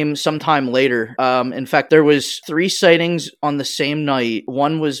actually came sometime later. In fact, there was 3 sightings on the same night.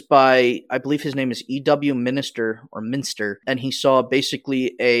 One was by, I believe his name is E.W. Minster, and he saw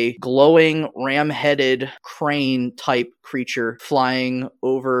basically a glowing ram-headed crane type creature flying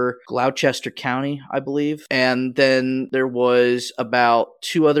over Gloucester County, I believe. And then there was about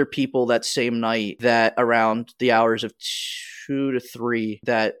 2 other people that same night that around the hours of 2 to 3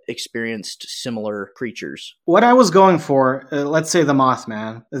 that experienced similar creatures. What I was going for, let's say the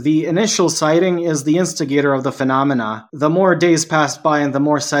Mothman, the initial sighting is the instigator of the phenomena. The more days pass by and the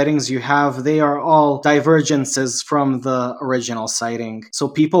more sightings you have, they are all divergences from the original sighting. So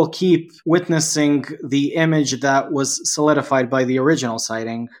people keep witnessing the image that was solidified by the original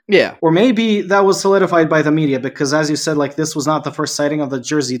sighting. Yeah. Or maybe that was solidified by the media because, as you said, like, this was not the first sighting of the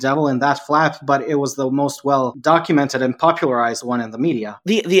Jersey Devil in that flap, but it was the most well documented and popularized one in the media.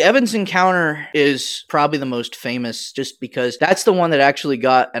 The Evans encounter is probably the most famous just because that's the one that actually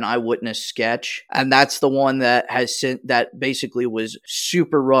got an eyewitness sketch, and that's the one that that basically was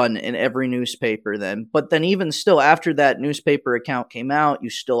super run in every newspaper then. But then even still, after that newspaper account came out, you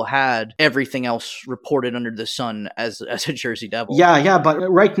still had everything else reported under the sun as a Jersey Devil. Yeah, but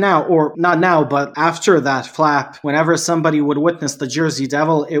right now, or not now, but after that flap, whenever somebody would witness the Jersey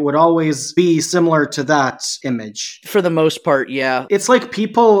Devil, it would always be similar to that image. For the most most part, yeah. It's like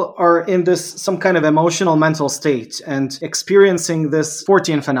people are in this some kind of emotional mental state and experiencing this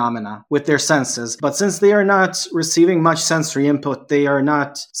Fortean phenomena with their senses. But since they are not receiving much sensory input, they are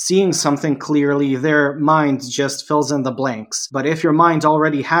not seeing something clearly, their mind just fills in the blanks. But if your mind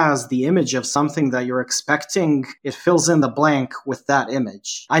already has the image of something that you're expecting, it fills in the blank with that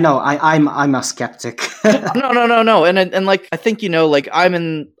image. I know, I'm a skeptic. No. And like, I think, like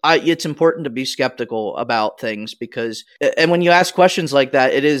it's important to be skeptical about things because, and when you ask questions like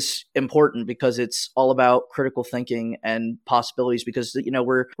that, it is important because it's all about critical thinking and possibilities because,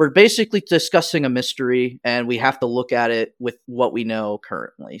 we're basically discussing a mystery and we have to look at it with what we know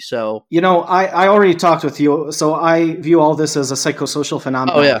currently. So, I already talked with you, so I view all this as a psychosocial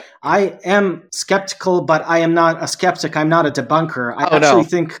phenomenon. Oh, yeah. I am skeptical, but I am not a skeptic. I'm not a debunker. I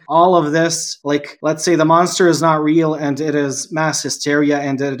think all of this, like, let's say the monster is not real and it is mass hysteria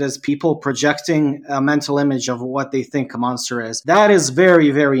and it is people projecting a mental image of what they think a monster is. That is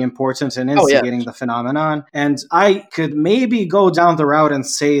very, very important in instigating the phenomenon. And I could maybe go down the route and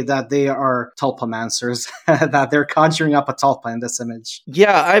say that they are tulpamancers, that they're conjuring up a tulpa in this image.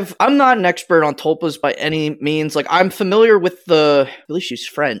 Yeah, I'm not an expert on tulpas by any means. Like, I'm familiar with I believe she's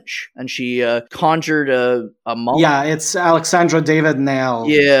French, and she conjured a mullet. Yeah, it's Alexandra David Nail.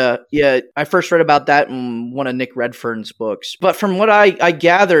 Yeah. I first read about that in one of Nick Redfern's books. But from what I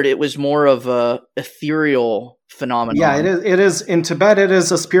gathered, it was more of a ethereal phenomenon. Yeah, it is. In Tibet, it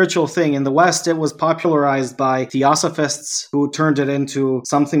is a spiritual thing. In the West, it was popularized by theosophists who turned it into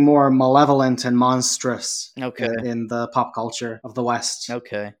something more malevolent and monstrous. Okay. In the pop culture of the West.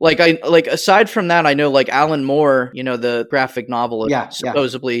 Okay. Like aside from that, I know like Alan Moore, the graphic novelist,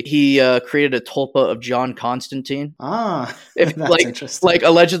 supposedly he created a tulpa of John Constantine. That's interesting. Like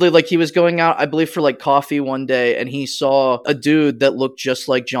allegedly, like he was going out, I believe, for like coffee one day, and he saw a dude that looked just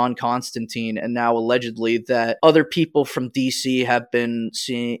like John Constantine, and now allegedly that other people from DC have been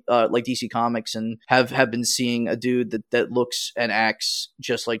seeing, like DC Comics, and have been seeing a dude that looks and acts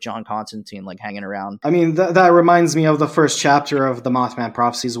just like John Constantine, like hanging around. I mean, that reminds me of the first chapter of the Mothman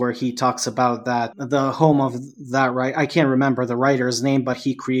Prophecies, where he talks about that the home of that, right? I can't remember the writer's name, but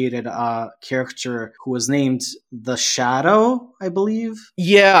he created a character who was named the Shadow, I believe.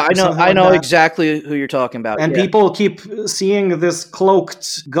 Yeah, I know exactly who you're talking about. And people keep seeing this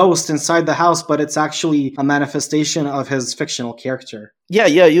cloaked ghost inside the house, but it's actually a manifestation of his fictional character. Yeah,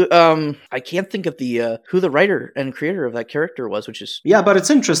 you I can't think of who the writer and creator of that character was, which is... Yeah, but it's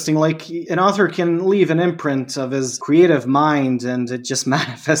interesting, like, an author can leave an imprint of his creative mind and it just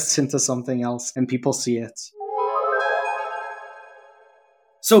manifests into something else and people see it.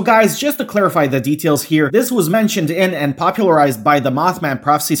 So guys, just to clarify the details here, this was mentioned in and popularized by the Mothman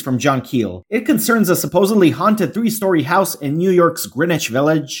Prophecies from John Keel. It concerns a supposedly haunted 3-story house in New York's Greenwich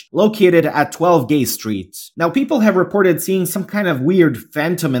Village, located at 12 Gay Street. Now, people have reported seeing some kind of weird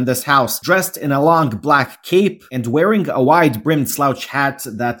phantom in this house, dressed in a long black cape and wearing a wide-brimmed slouch hat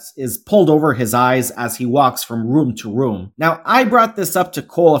that is pulled over his eyes as he walks from room to room. Now, I brought this up to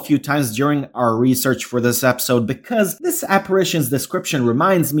Cole a few times during our research for this episode because this apparition's description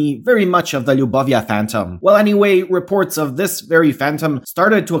reminds me very much of the Lubovia Phantom. Well, anyway, reports of this very phantom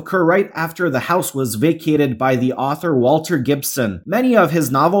started to occur right after the house was vacated by the author Walter Gibson. Many of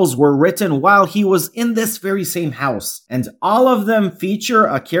his novels were written while he was in this very same house, and all of them feature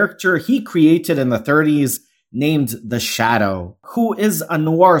a character he created in the 30s named The Shadow, who is a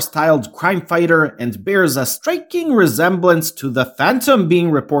noir-styled crime fighter and bears a striking resemblance to the phantom being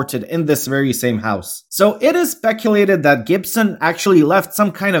reported in this very same house. So it is speculated that Gibson actually left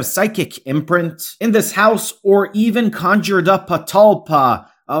some kind of psychic imprint in this house, or even conjured up a tulpa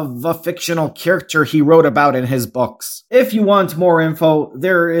of a fictional character he wrote about in his books. If you want more info,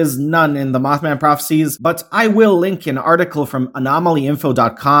 there is none in the Mothman Prophecies, but I will link an article from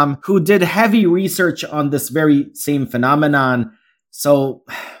anomalyinfo.com who did heavy research on this very same phenomenon. So,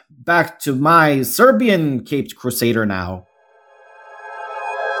 back to my Serbian Caped Crusader now.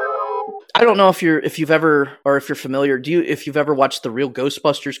 I don't know if you're familiar. If you've ever watched the Real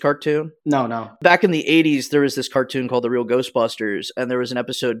Ghostbusters cartoon? No. Back in the 80s, there was this cartoon called The Real Ghostbusters, and there was an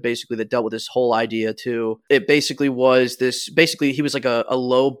episode basically that dealt with this whole idea too. It basically was he was like a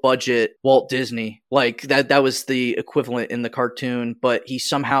low budget Walt Disney. Like that was the equivalent in the cartoon, but he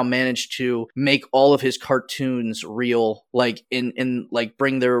somehow managed to make all of his cartoons real, like in like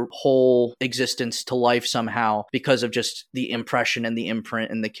bring their whole existence to life somehow because of just the impression and the imprint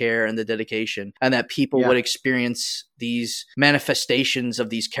and the care and the dedication personification, and that people would experience these manifestations of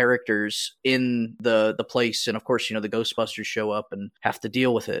these characters in the place. And of course, the Ghostbusters show up and have to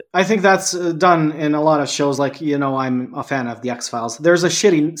deal with it. I think that's done in a lot of shows. Like, I'm a fan of the X-Files. There's a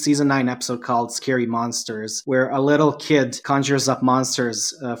shitty season 9 episode called Scary Monsters, where a little kid conjures up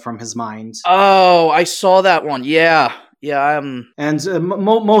monsters from his mind. Oh, I saw that one. Yeah. Yeah, and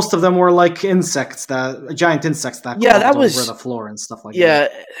most of them were like giant insects that that was over the floor and stuff like that. Yeah,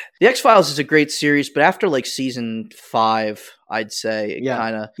 the X-Files is a great series, but after like season 5, I'd say it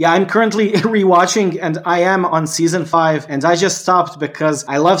kind of. Yeah, I'm currently rewatching, and I am on season 5, and I just stopped because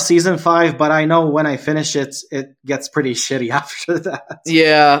I love season 5, but I know when I finish it, it gets pretty shitty after that.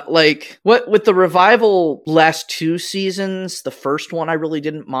 Yeah, like with the revival last 2 seasons, the first one I really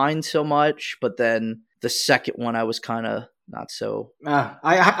didn't mind so much, but then the second one I was kind of not so.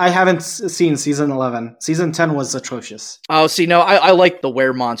 I haven't seen season 11. Season 10 was atrocious. Oh, see, no, I like the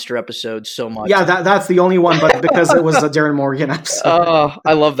Were Monster episode so much. Yeah, that's the only one, but because it was a Darren Morgan episode. Oh,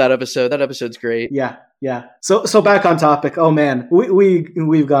 I love that episode. That episode's great. Yeah. So back on topic. Oh man,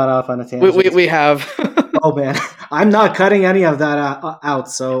 we've gone off on a tangent. We have. Oh man, I'm not cutting any of that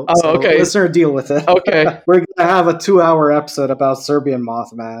out. So okay. Listener, deal with it. Okay. We're gonna have a 2-hour episode about Serbian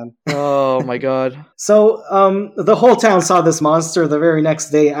Mothman. Oh my god. So the whole town saw this monster the very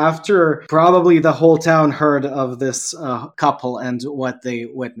next day after probably the whole town heard of this couple and what they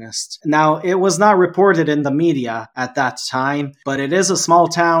witnessed. Now, it was not reported in the media at that time, but it is a small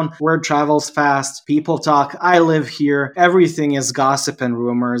town. Word travels fast. People talk. I live here. Everything is gossip and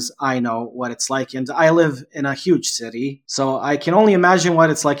rumors. I know what it's like. And I live in a huge city, so I can only imagine what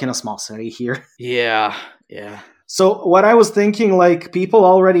it's like in a small city here. Yeah. So what I was thinking, like, people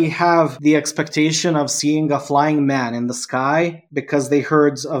already have the expectation of seeing a flying man in the sky because they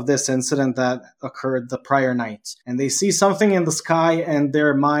heard of this incident that occurred the prior night. And they see something in the sky and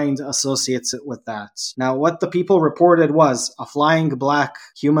their mind associates it with that. Now, what the people reported was a flying black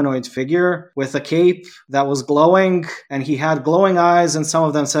humanoid figure with a cape that was glowing, and he had glowing eyes, and some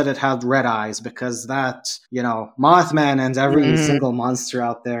of them said it had red eyes because that, Mothman and every single monster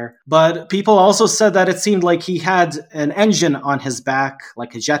out there. But people also said that it seemed like he had an engine on his back,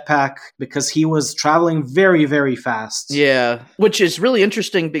 like a jetpack, because he was traveling very, very fast. Yeah, which is really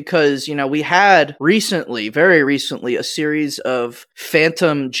interesting because, we had very recently, a series of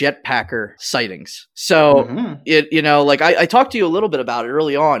phantom jetpacker sightings. So, I talked to you a little bit about it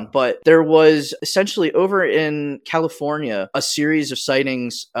early on, but there was essentially over in California, a series of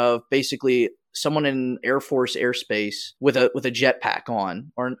sightings of basically someone in Air Force airspace with a jetpack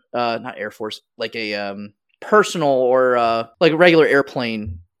on, or not Air Force, like a personal or like a regular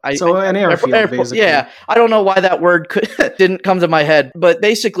airplane. An airfield, basically. Yeah, I don't know why that word didn't come to my head, but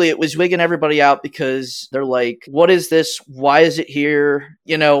basically it was wigging everybody out because they're like, "What is this? Why is it here?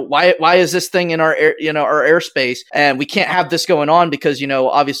 Why is this thing in our our airspace? And we can't have this going on because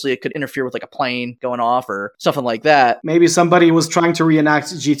obviously it could interfere with like a plane going off or something like that." Maybe somebody was trying to reenact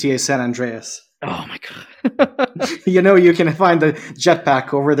GTA San Andreas. Oh my god. You can find the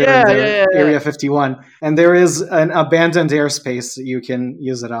jetpack over there in Area 51, and there is an abandoned airspace you can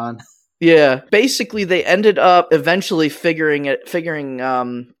use it on. Yeah, basically they ended up eventually figuring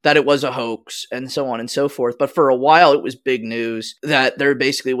that it was a hoax and so on and so forth. But for a while it was big news that there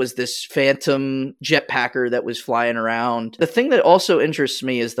basically was this phantom jetpacker that was flying around. The thing that also interests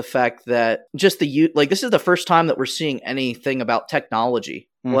me is the fact that just this is the first time that we're seeing anything about technology.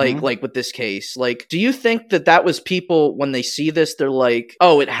 Like with this case, do you think that was people when they see this, they're like,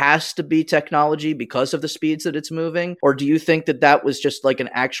 oh, it has to be technology because of the speeds that it's moving? Or do you think that was just like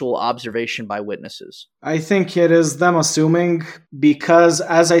an actual observation by witnesses? I think it is them assuming because,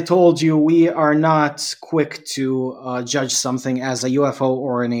 as I told you, we are not quick to judge something as a UFO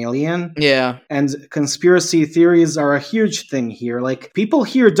or an alien. Yeah. And conspiracy theories are a huge thing here. Like, people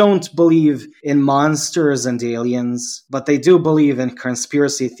here don't believe in monsters and aliens, but they do believe in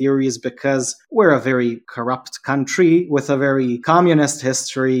conspiracy theories because we're a very corrupt country with a very communist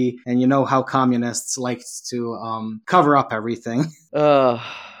history, and you know how communists like to cover up everything.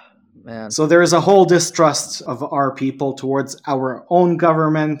 Man. So there is a whole distrust of our people towards our own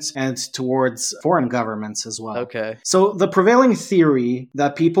government and towards foreign governments as well. Okay. So the prevailing theory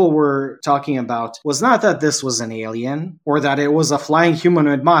that people were talking about was not that this was an alien or that it was a flying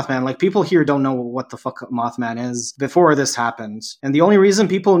humanoid Mothman. Like, people here don't know what the fuck Mothman is before this happened. And the only reason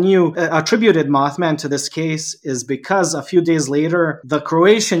people attributed Mothman to this case is because a few days later, the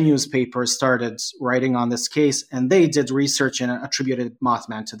Croatian newspaper started writing on this case, and they did research and attributed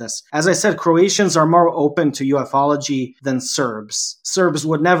Mothman to this. As I said, Croatians are more open to ufology than Serbs. Serbs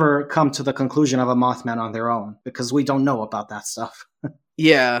would never come to the conclusion of a Mothman on their own because we don't know about that stuff.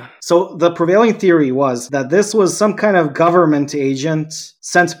 Yeah. So the prevailing theory was that this was some kind of government agent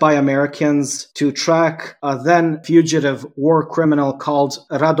sent by Americans to track a then fugitive war criminal called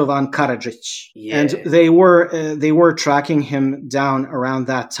Radovan Karadzic. Yeah. And they were tracking him down around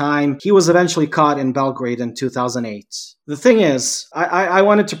that time. He was eventually caught in Belgrade in 2008. The thing is, I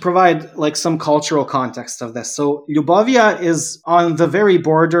wanted to provide like some cultural context of this. So Ljubovia is on the very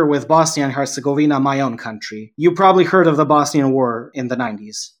border with Bosnia and Herzegovina, my own country. You probably heard of the Bosnian War in the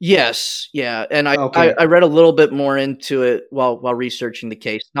 90s. Yes, yeah, and I Okay. I read a little bit more into it while researching the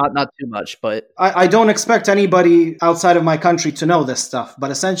case. Not too much, but I don't expect anybody outside of my country to know this stuff,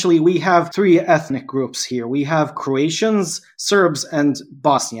 but essentially we have three ethnic groups here. We have Croatians, Serbs, and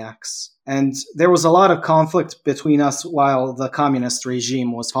Bosniaks. And there was a lot of conflict between us while the communist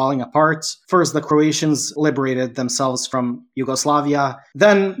regime was falling apart. First, the Croatians liberated themselves from Yugoslavia.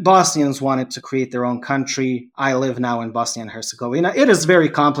 Then Bosnians wanted to create their own country. I live now in Bosnia and Herzegovina. It is very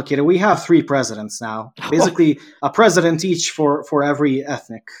complicated. We have three presidents now. Basically, a president each for every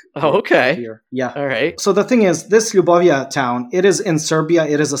ethnic oh, group okay, here. Yeah. all right. So the thing is, this Ljubovia town, it is in Serbia,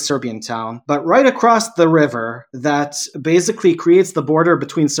 it is a Serbian town, but right across the river that basically creates the border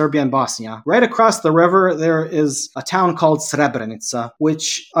between Serbia and Bosnia, right across the river, there is a town called Srebrenica,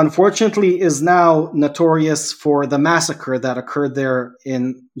 which unfortunately is now notorious for the massacre that occurred there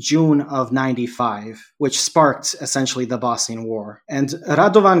in June of 95, which sparked essentially the Bosnian War. And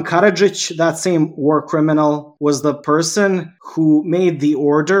Radovan Karadzic, that same war criminal, was the person who made the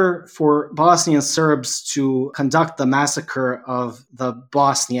order for Bosnian Serbs to conduct the massacre of the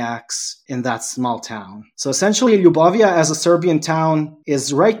Bosniaks in that small town. So essentially, Ljubovia as a Serbian town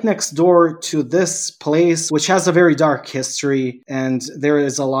is right next door to this place, which has a very dark history, and there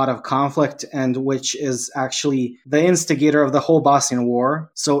is a lot of conflict, and which is actually the instigator of the whole Bosnian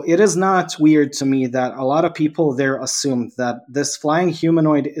War. So it is not weird to me that a lot of people there assumed that this flying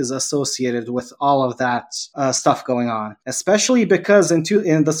humanoid is associated with all of that stuff going on, especially because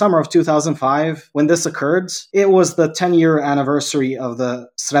in the summer of 2005, when this occurred, it was the 10-year anniversary of the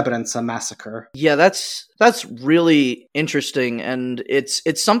Srebrenica massacre. Yeah, that's really interesting, and it's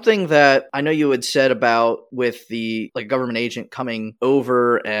something that I know you had said about with the like government agent coming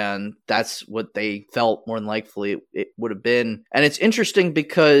over, and that's what they felt more than likely it would have been. And it's interesting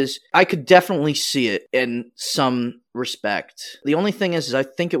because I could definitely see it in some respect. The only thing is I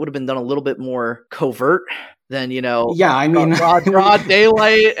think it would have been done a little bit more covert than, Yeah, I mean, broad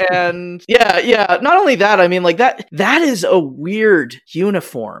daylight. And yeah. Not only that, I mean, like that is a weird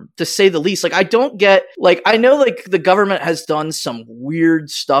uniform to say the least. Like, I don't get, like, I know like the government has done some weird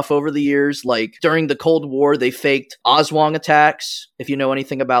stuff over the years. Like during the Cold War, they faked Oswald attacks, if you know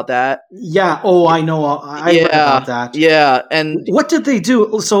anything about that. Yeah. Oh, I know. I read about that. Yeah. And what did they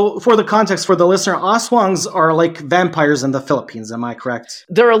do? So for the context for the listener, Aswangs are like vampires in the Philippines. Am I correct?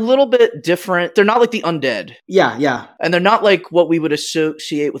 they're a little bit different. They're not like the undead. Yeah. And they're not like what we would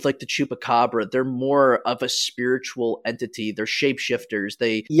associate with like the chupacabra. They're more of a spiritual entity. They're shapeshifters.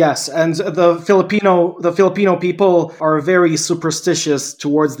 Yes, and the Filipino people are very superstitious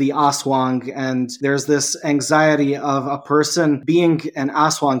towards the aswang, and there's this anxiety of a person being an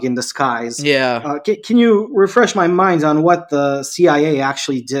aswang in disguise. Yeah. Can you refresh my mind on what the CIA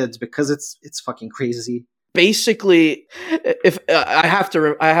actually did, because it's fucking crazy. Basically, if I have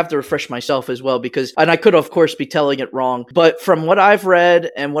to refresh myself as well, because, and I could of course be telling it wrong, but from what I've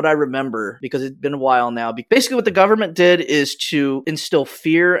read and what I remember, because it's been a while now, basically what the government did is to instill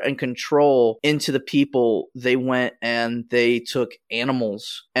fear and control into the people. They went and they took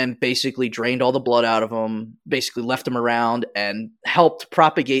animals and basically drained all the blood out of them, basically left them around, and helped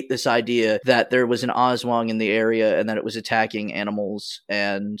propagate this idea that there was an Aswang in the area and that it was attacking animals,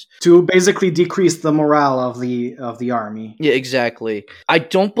 and to basically decrease the morale of the army. Yeah, exactly. I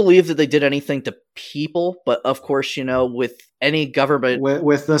don't believe that they did anything to people, but of course, with any government,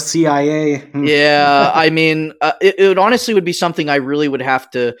 with the CIA. Yeah, I mean, it honestly would be something I really would have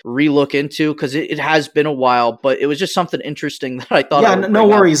to relook into, because it has been a while, but it was just something interesting that I thought. Yeah, no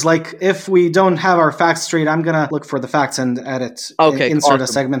worries. Like, if we don't have our facts straight, I'm gonna look for the facts and edit. Okay, insert awesome. A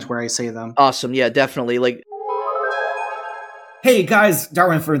segment where I say them. Awesome. Yeah, definitely. Like, Hey guys,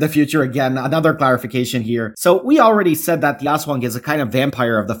 Darwin for the future again. Another clarification here. So we already said that the Aswang is a kind of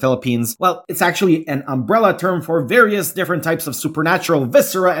vampire of the Philippines. Well, it's actually an umbrella term for various different types of supernatural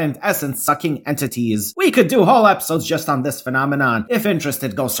viscera and essence-sucking entities. We could do whole episodes just on this phenomenon. If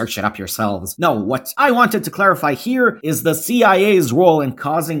interested, go search it up yourselves. No, what I wanted to clarify here is the CIA's role in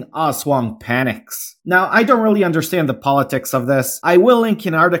causing Aswang panics. Now, I don't really understand the politics of this. I will link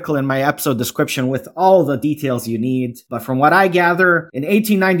an article in my episode description with all the details you need, but from what I gather, in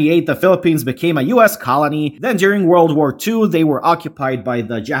 1898 the Philippines became a US colony. Then during World War II, they were occupied by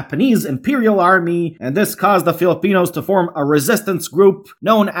the Japanese Imperial Army, and this caused the Filipinos to form a resistance group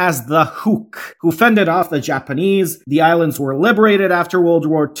known as the HOOK, who fended off the Japanese. The islands were liberated after World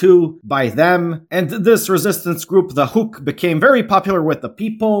War II by them, and this resistance group, the HOOK, became very popular with the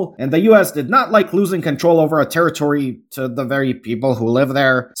people, and the US did not like losing control over a territory to the very people who live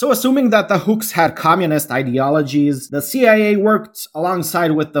there. So assuming that the HOOKs had communist ideologies, the CIA worked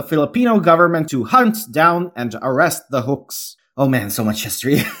alongside with the Filipino government to hunt down and arrest the HOOKs. Oh man, so much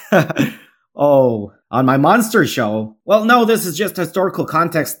history. Oh, on my monster show? Well, no, this is just historical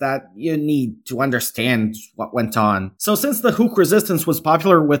context that you need to understand what went on. So since the HOOK resistance was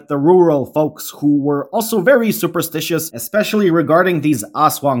popular with the rural folks who were also very superstitious, especially regarding these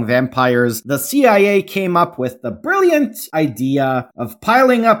Aswang vampires, the CIA came up with the brilliant idea of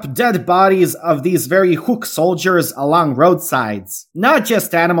piling up dead bodies of these very HOOK soldiers along roadsides. Not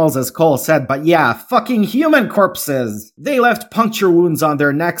just animals, as Cole said, but yeah, fucking human corpses. They left puncture wounds on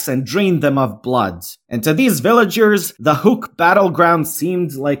their necks and drained them of blood. And to these villagers, the HOOK battleground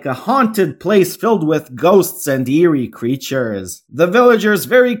seemed like a haunted place filled with ghosts and eerie creatures. The villagers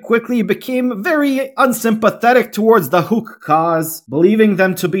very quickly became very unsympathetic towards the HOOK cause, believing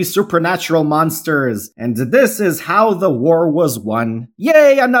them to be supernatural monsters. And this is how the war was won.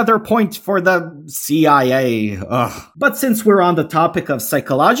 Yay, another point for the CIA. Ugh. But since we're on the topic of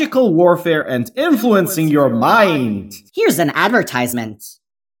psychological warfare and influencing your mind, Here's an advertisement.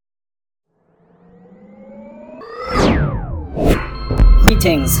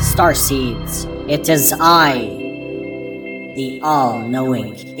 Greetings, starseeds. It is I, the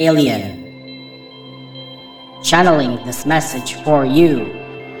all-knowing alien, channeling this message for you.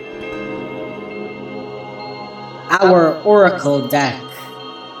 Our Oracle deck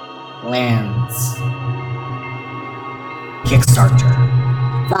lands. Kickstarter.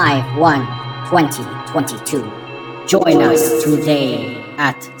 5/1/2022. Join us today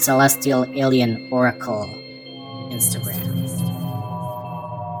at Celestial Alien Oracle Instagram.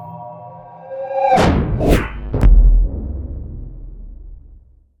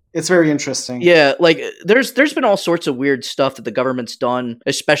 It's very interesting. Yeah, like there's been all sorts of weird stuff that the government's done,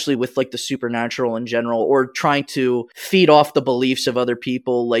 especially with like the supernatural in general, or trying to feed off the beliefs of other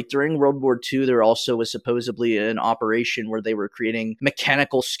people. Like during World War II, there also was supposedly an operation where they were creating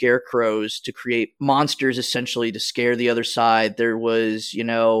mechanical scarecrows to create monsters essentially to scare the other side. There was,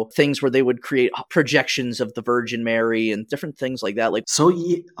 things where they would create projections of the Virgin Mary and different things like that. Like, So,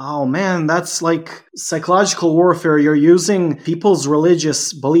 oh man, that's like psychological warfare. You're using people's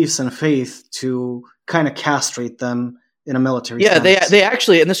religious beliefs and faith to kind of castrate them in a military yeah, sense. they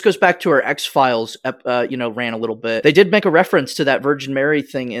actually, and this goes back to our X-Files, ran a little bit. They did make a reference to that Virgin Mary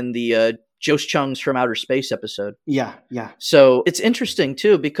thing in the Jost Chung's From Outer Space episode. Yeah. So it's interesting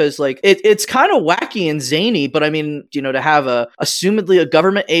too, because like it's kind of wacky and zany, but I mean, to have assumedly a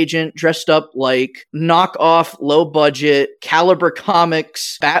government agent dressed up like knockoff, low budget, Caliber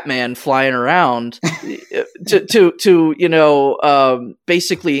Comics Batman flying around to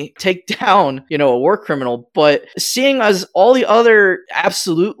basically take down, a war criminal. But seeing as all the other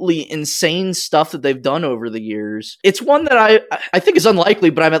absolutely insane stuff that they've done over the years, it's one that I think is unlikely,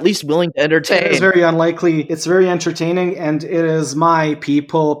 but I'm at least willing to entertain. It is very unlikely. It's very entertaining, and it is my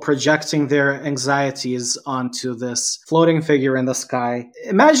people projecting their anxieties onto this floating figure in the sky.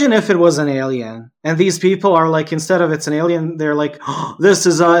 Imagine if it was an alien, and these people are like, instead of it's an alien, they're like, oh, this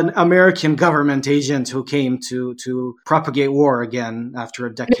is an American government agent who came to propagate war again after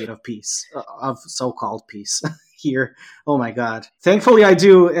a decade of peace, of so-called peace. Here. Oh my God. Thankfully, I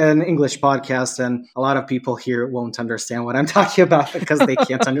do an English podcast, and a lot of people here won't understand what I'm talking about because they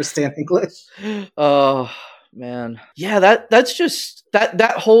can't understand English. Oh, man. Yeah, that's just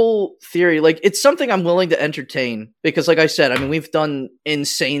that whole theory. Like, it's something I'm willing to entertain because, like I said, I mean, we've done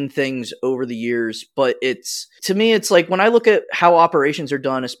insane things over the years, but to me, it's like when I look at how operations are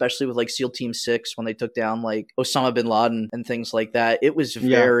done, especially with like SEAL Team 6, when they took down like Osama bin Laden and things like that, it was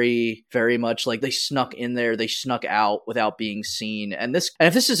very, very much like they snuck in there, they snuck out without being seen. And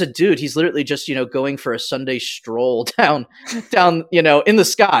if this is a dude, he's literally just, going for a Sunday stroll down, in the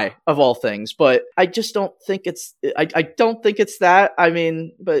sky of all things. But I just don't think I don't think it's that. I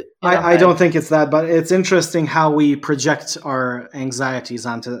mean, but I don't think it's that, but it's interesting how we project our anxieties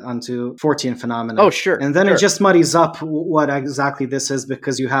onto Fortean phenomena. Oh, sure. And then sure. it just muddies up what exactly this is,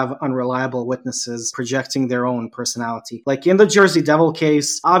 because you have unreliable witnesses projecting their own personality. Like in the Jersey Devil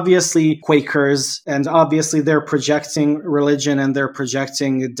case, obviously Quakers, and obviously they're projecting religion and they're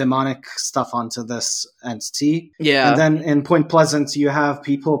projecting demonic stuff onto this entity. Yeah. And then in Point Pleasant, you have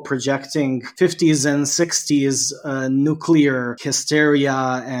people projecting 50s and 60s nuclear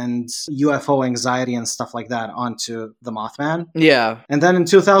hysteria and UFO anxiety and stuff like that onto the Mothman. Yeah. And then in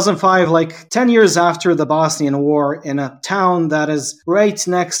 2005, like 10 years after the Bosnian War, in a town that is right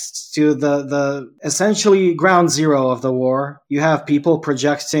next to the essentially ground zero of the war, you have people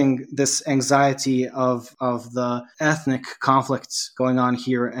projecting this anxiety of the ethnic conflict going on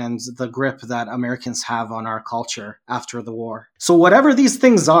here and the grip that Americans have on our culture after the war. So whatever these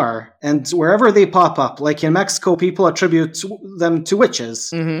things are, and wherever they pop up, like in Mexico, people attribute them to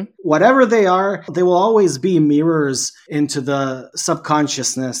witches. Mm-hmm. Whatever they are, they will always be mirrors into the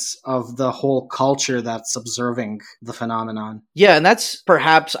subconsciousness of the whole culture that's observing the phenomenon. Yeah, and that's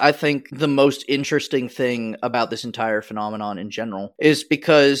perhaps, I think, the most interesting thing about this entire phenomenon in general, is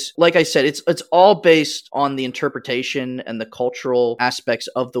because, like I said, it's all based on the interpretation and the cultural aspects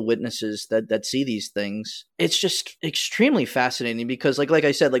of the witnesses that see these things. It's just extremely fascinating because, like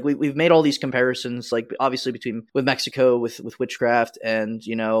I said, like we've made all these comparisons, like obviously with Mexico, with witchcraft, and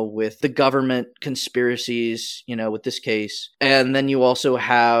with the government conspiracies, with this case, and then you also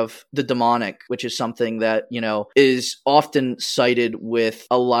have the demonic, which is something that is often cited with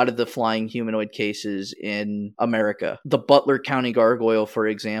a lot of the flying humanoid cases in America. The Butler County Gargoyle, for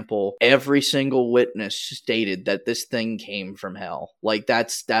example, every single witness stated that this thing came from hell. Like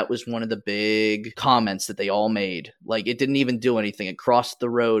that was one of the big comments that they all made. Like it didn't even do anything. It crossed the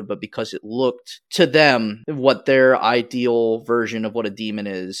road, but because it looked to them what their ideal version of what a demon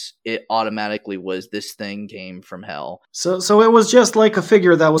is, it automatically was this thing came from hell. So it was just like a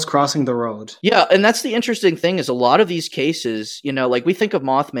figure that was crossing the road. Yeah, and that's the interesting thing is a lot of these cases, like we think of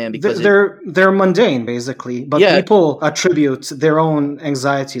Mothman because they're mundane basically, but people attribute their own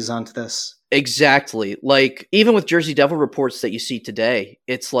anxieties onto this. Exactly. Like, even with Jersey Devil reports that you see today,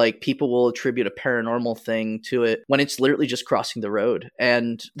 it's like people will attribute a paranormal thing to it when it's literally just crossing the road.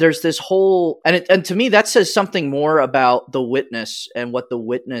 And there's this whole, and to me, that says something more about the witness and what the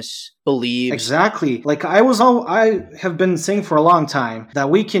witness believes. Exactly. Like I have been saying for a long time that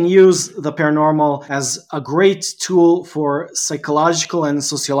we can use the paranormal as a great tool for psychological and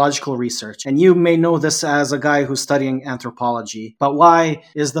sociological research. And you may know this as a guy who's studying anthropology. But why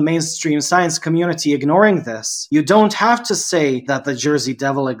is the mainstream science community ignoring this? You don't have to say that the Jersey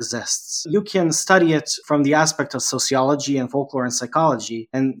Devil exists. You can study it from the aspect of sociology and folklore and psychology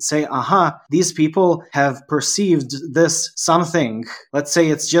and say, these people have perceived this something. Let's say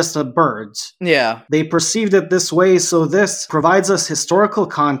it's just a bird. Yeah. They perceived it this way, so this provides us historical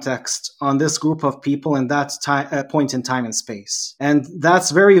context on this group of people in that point in time and space. And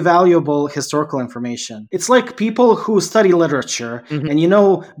that's very valuable historical information. It's like people who study literature,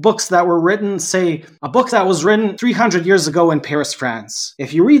 and books that were written, say, a book that was written 300 years ago in Paris, France.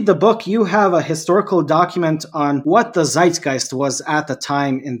 If you read the book, you have a historical document on what the zeitgeist was at the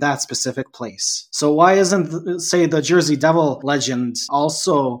time in that specific place. So why isn't, say, the Jersey Devil legend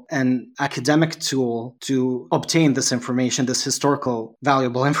also an academic tool to obtain this information, this historical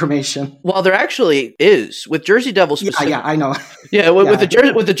valuable information? Well, there actually is with Jersey Devil specifically. Yeah, I know. With the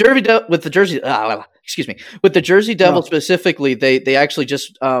Jersey Devil specifically, they actually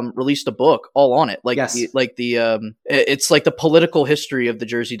just released a book all on it, it's like the political history of the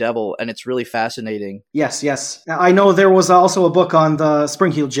Jersey Devil, and it's really fascinating. Yes. I know there was also a book on the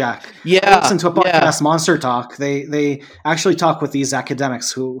Spring-Heeled Jack. Yeah, I listened to a podcast, Monster Talk. They actually talk with these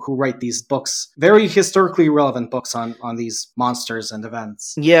academics who write these books, very historically relevant books on these monsters and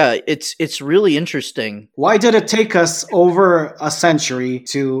events. Yeah, it's really interesting. Why did it take us over a century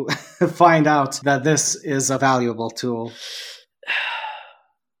to find out that this is a valuable tool?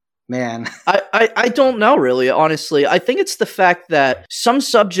 Man. I don't know, really, honestly. I think it's the fact that some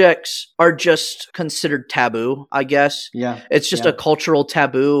subjects are just considered taboo, I guess. Yeah. It's just a cultural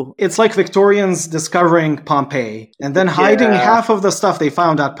taboo. It's like Victorians discovering Pompeii and then hiding half of the stuff they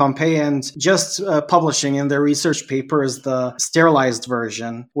found at Pompeii and just publishing in their research papers the sterilized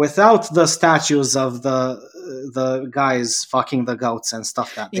version without the statues of the guys fucking the goats and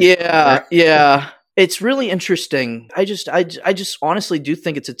stuff that they Yeah. It's really interesting. I just honestly do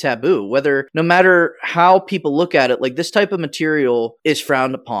think it's a taboo, no matter how people look at it, like this type of material is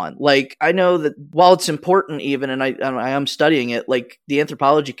frowned upon. Like I know that while it's important even, and I am studying it, like the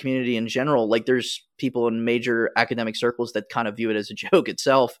anthropology community in general, like there's people in major academic circles that kind of view it as a joke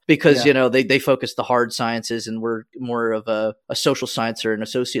itself because, they focus the hard sciences and we're more of a social science or an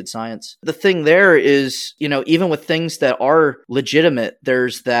associate science. The thing there is, even with things that are legitimate,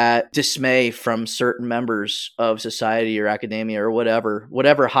 there's that dismay from certain members of society or academia or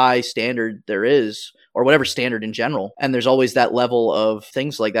whatever high standard there is, or whatever standard in general. And there's always that level of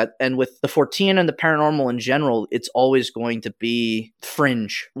things like that. And with the Fortean and the paranormal in general, it's always going to be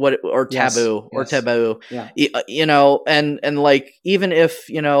fringe or taboo. Yeah. And like, even if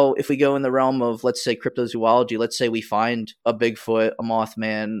we go in the realm of, let's say, cryptozoology, let's say we find a Bigfoot, a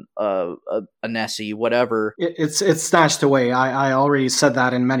Mothman, a Nessie, whatever. It's snatched away. I already said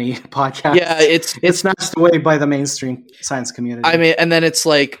that in many podcasts. Yeah, it's snatched away by the mainstream science community. I mean, and then it's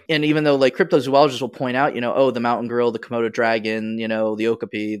like, and even though like cryptozoologists will point out, the mountain gorilla, the Komodo dragon, the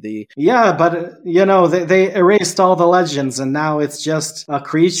okapi, but they erased all the legends, and now it's just a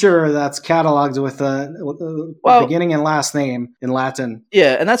creature that's cataloged with a beginning and last name in Latin.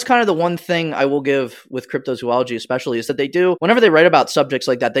 Yeah, and that's kind of the one thing I will give with cryptozoology, especially, is that they do, whenever they write about subjects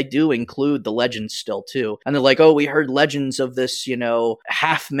like that, they do include the legends still too. And they're like, oh, we heard legends of this,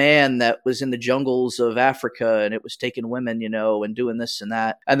 half man that was in the jungles of Africa and it was taking women, and doing this and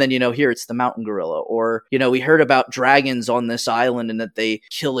that. And then, here it's the mountain gorilla. Or, we heard about dragons on this island and that they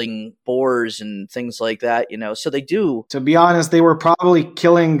killing boars and things like that, So they do. To be honest, they were probably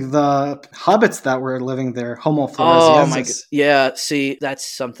killing the hobbits that were living there, Homo floresiensis. Oh my God. Yeah, see, that's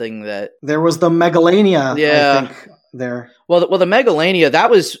something that... There was the Megalania, I think, there. Well, the Megalania, that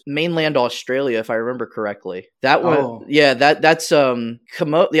was mainland Australia, if I remember correctly. That one, that's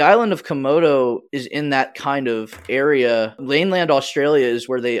the island of Komodo is in that kind of area. Mainland Australia is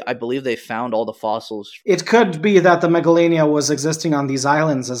where I believe they found all the fossils. It could be that the Megalania was existing on these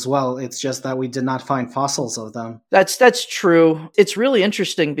islands as well. It's just that we did not find fossils of them. That's true. It's really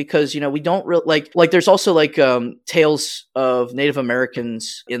interesting because we don't really like. There's also tales of Native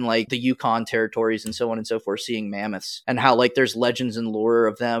Americans in like the Yukon territories and so on and so forth, seeing mammoths, and how like there's legends and lore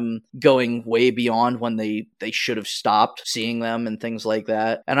of them going way beyond when they should have stopped seeing them and things like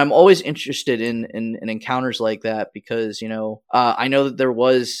that. And I'm always interested in encounters like that because I know that there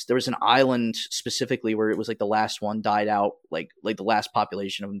was an island specifically where it was like the last one died out, like the last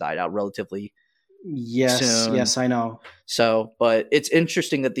population of them died out relatively. Yes, I know. So, but it's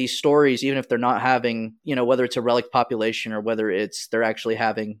interesting that these stories, even if they're not having, whether it's a relic population or whether they're actually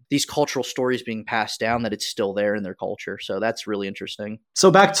having these cultural stories being passed down, that it's still there in their culture. So that's really interesting. So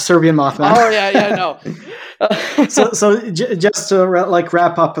back to Serbian Mothman. Oh yeah, no. Just to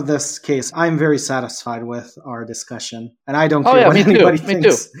wrap up this case, I'm very satisfied with our discussion, and I don't care what anybody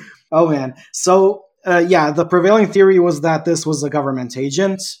thinks. Me too. Oh man, so. The prevailing theory was that this was a government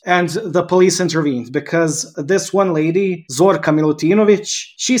agent, and the police intervened because this one lady, Zorka Milutinovic,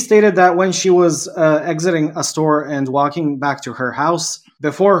 she stated that when she was exiting a store and walking back to her house,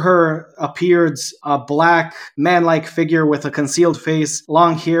 before her appeared a black, man-like figure with a concealed face,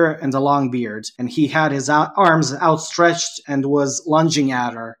 long hair, and a long beard. And he had his arms outstretched and was lunging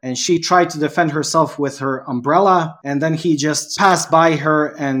at her. And she tried to defend herself with her umbrella, and then he just passed by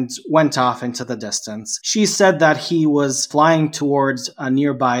her and went off into the distance. She said that he was flying towards a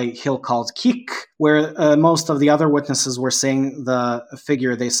nearby hill called Kik, where most of the other witnesses were saying the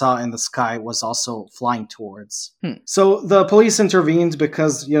figure they saw in the sky was also flying towards. So the police intervened because,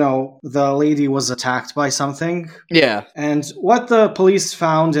 the lady was attacked by something. Yeah. And what the police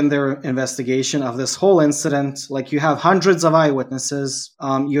found in their investigation of this whole incident, you have hundreds of eyewitnesses,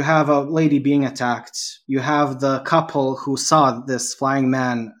 you have a lady being attacked, you have the couple who saw this flying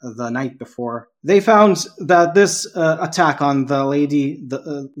man the night before. They found that this attack on the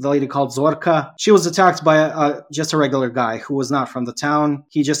lady called Zorka, she was attacked by just a regular guy who was not from the town.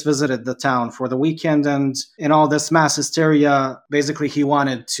 He just visited the town for the weekend, and in all this mass hysteria, basically he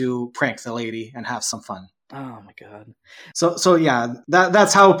wanted to prank the lady and have some fun. Oh my God. So yeah,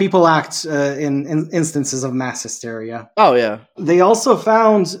 that's how people act in instances of mass hysteria. Oh yeah. They also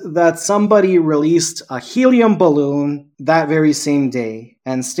found that somebody released a helium balloon that very same day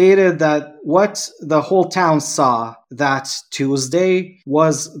and stated that what the whole town saw that Tuesday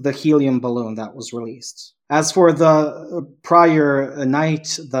was the helium balloon that was released. As for the prior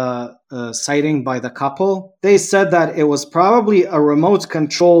night, the sighting by the couple, they said that it was probably a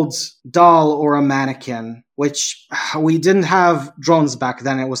remote-controlled doll or a mannequin, which we didn't have drones back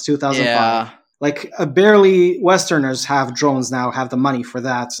then. It was 2005. Yeah. Barely Westerners have drones now, have the money for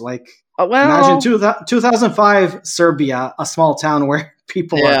that. Imagine 2005 Serbia, a small town where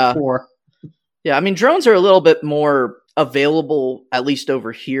people are poor. Yeah, I mean, drones are a little bit more available, at least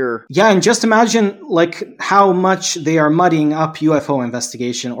over here. Yeah, and just imagine like how much they are muddying up UFO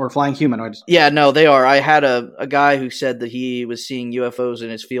investigation or flying humanoids. Yeah, no, they are. I had a guy who said that he was seeing UFOs in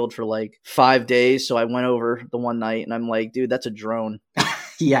his field for like 5 days. So I went over the one night and I'm like, dude, that's a drone.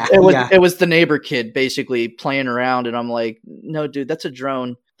 Yeah, It was the neighbor kid basically playing around. And I'm like, no, dude, that's a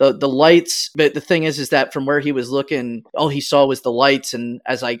drone. The lights, but the thing is that from where he was looking, all he saw was the lights. And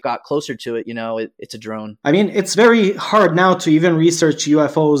as I got closer to it, it's a drone. I mean, it's very hard now to even research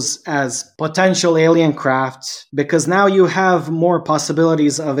UFOs as potential alien craft because now you have more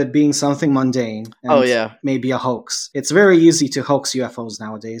possibilities of it being something mundane. And maybe a hoax. It's very easy to hoax UFOs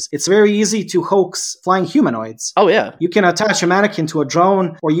nowadays. It's very easy to hoax flying humanoids. Oh, yeah. You can attach a mannequin to a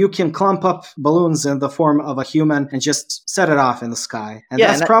drone, or you can clump up balloons in the form of a human and just set it off in the sky. And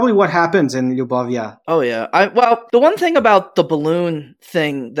that's probably what happened in Lubovia. Oh, yeah. Well, the one thing about the balloon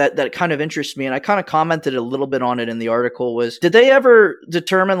thing that kind of interests me, and I kind of commented a little bit on it in the article, was did they ever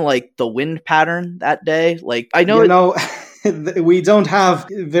determine like the wind pattern that day? Like, I know... we don't have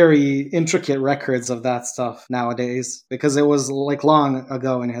very intricate records of that stuff nowadays because it was like long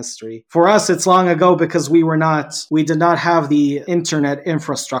ago in history. For us, it's long ago because we did not have the internet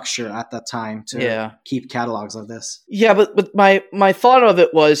infrastructure at that time to keep catalogs of this. Yeah, but my thought of it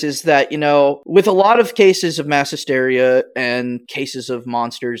is that, with a lot of cases of mass hysteria and cases of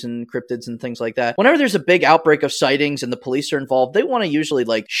monsters and cryptids and things like that, whenever there's a big outbreak of sightings and the police are involved, they want to usually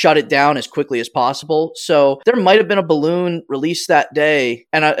like shut it down as quickly as possible. So there might have been a balloon released that day,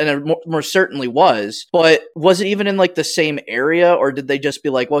 and it more certainly was, but was it even in like the same area, or did they just be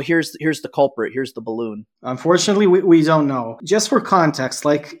like, well, here's the culprit, here's the balloon? Unfortunately, we don't know. Just for context,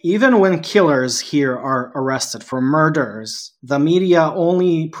 like even when killers here are arrested for murders, the media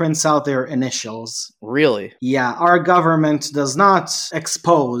only prints out their initials. Really? Yeah, our government does not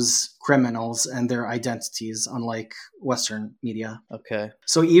expose criminals and their identities, unlike Western media. Okay.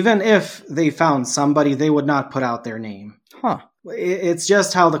 So even if they found somebody, they would not put out their name. Huh. It's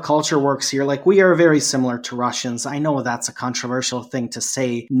just how the culture works here. Like, we are very similar to Russians. I know that's a controversial thing to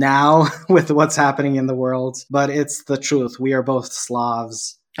say now with what's happening in the world, but it's the truth. We are both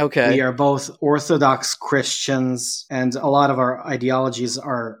Slavs. Okay. We are both Orthodox Christians, and a lot of our ideologies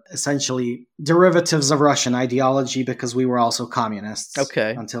are essentially derivatives of Russian ideology because we were also communists.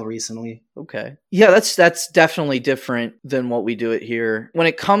 Okay. Until recently. Okay. Yeah, that's definitely different than what we do it here. When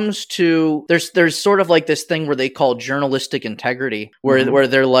it comes to there's sort of like this thing where they call journalistic integrity, where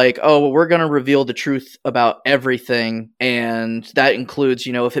they're like, oh, well, we're going to reveal the truth about everything, and that includes,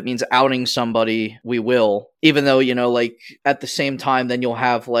 if it means outing somebody, we will. Even though, like at the same time, then you'll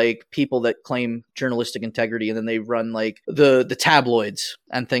have like people that claim journalistic integrity, and then they run like the tabloids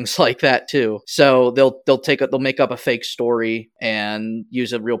and things like that too. So they'll make up a fake story and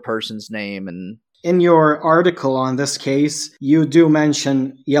use a real person's name. And in your article on this case, you do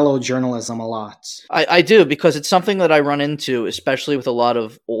mention yellow journalism a lot. I do, because it's something that I run into, especially with a lot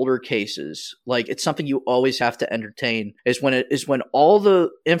of older cases. Like, it's something you always have to entertain, is when all the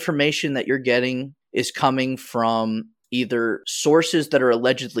information that you're getting is coming from either sources that are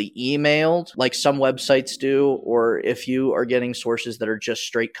allegedly emailed, like some websites do, or if you are getting sources that are just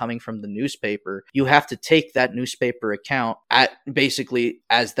straight coming from the newspaper, you have to take that newspaper account at basically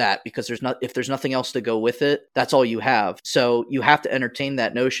as that, because if there's nothing else to go with it, that's all you have. So you have to entertain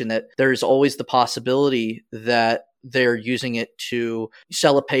that notion that there's always the possibility that they're using it to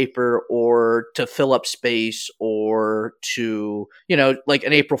sell a paper or to fill up space or to, like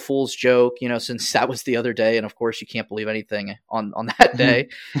an April Fool's joke, since that was the other day. And of course you can't believe anything on that day,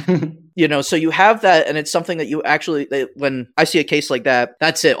 so you have that. And it's something that you actually, when I see a case like that,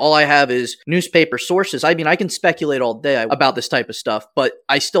 that's it. All I have is newspaper sources. I mean, I can speculate all day about this type of stuff, but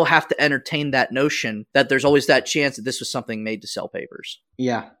I still have to entertain that notion that there's always that chance that this was something made to sell papers.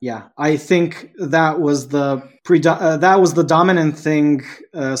 Yeah. I think that was the dominant thing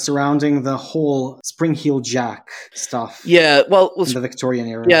surrounding the whole Spring Heel Jack stuff. Yeah, well, in the Victorian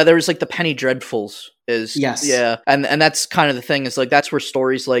era. Yeah, there was like the Penny Dreadfuls. Yes. Yeah. And that's kind of the thing, is like that's where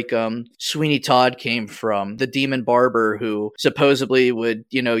stories like Sweeney Todd came from, the demon barber who supposedly would,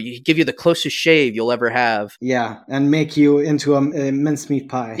 give you the closest shave you'll ever have. Yeah, and make you into a mincemeat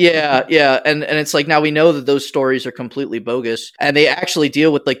pie. Yeah. And it's like, now we know that those stories are completely bogus, and they actually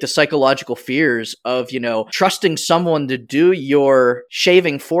deal with like the psychological fears of, trusting someone to do your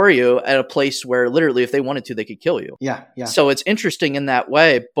shaving for you at a place where literally if they wanted to, they could kill you. Yeah. So it's interesting in that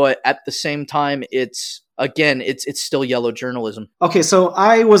way, but at the same time, it's still yellow journalism. Okay, so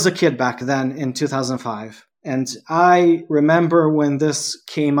I was a kid back then in 2005. And I remember when this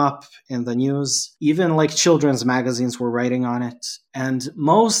came up in the news, even like children's magazines were writing on it. And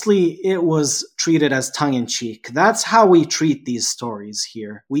mostly it was treated as tongue-in-cheek. That's how we treat these stories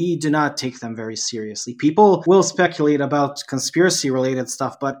here. We do not take them very seriously. People will speculate about conspiracy-related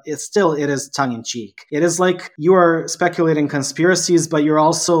stuff, but it is tongue-in-cheek. It is like you are speculating conspiracies, but you're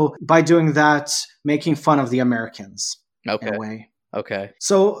also, by doing that, making fun of the Americans in a way. Okay.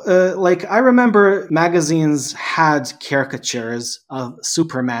 So, I remember magazines had caricatures of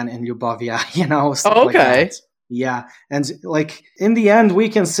Superman in Lubovia, stuff like that. Yeah. And, in the end, we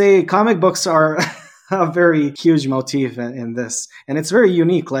can say comic books are a very huge motif in this. And it's very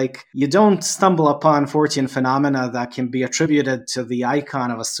unique. You don't stumble upon 14 phenomena that can be attributed to the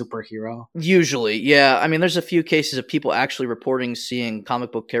icon of a superhero. Usually, yeah. I mean, there's a few cases of people actually reporting seeing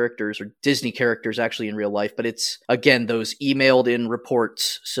comic book characters or Disney characters actually in real life, but it's, again, those emailed in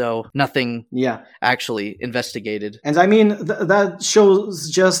reports, so nothing actually investigated. And I mean, that shows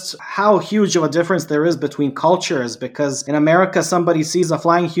just how huge of a difference there is between cultures, because in America, somebody sees a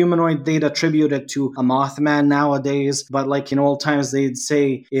flying humanoid, they'd attribute it to a Mothman nowadays, but in old times they'd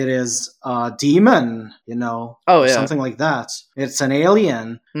say it is a demon, something like that. It's an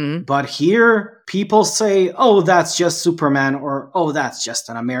alien. Mm-hmm. But here people say, oh, that's just Superman, or oh, that's just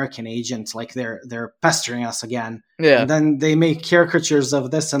an American agent, they're pestering us again. Yeah. And then they make caricatures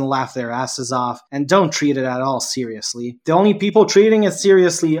of this and laugh their asses off and don't treat it at all seriously. The only people treating it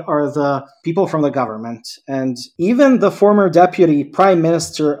seriously are the people from the government. And even the former deputy prime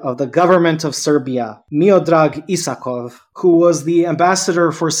minister of the government of Serbia, Miodrag Isakov, who was the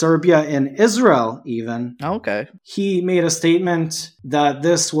ambassador for Serbia in Israel even. Okay. He made a statement that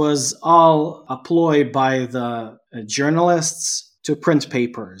this was all a ploy by the journalists to print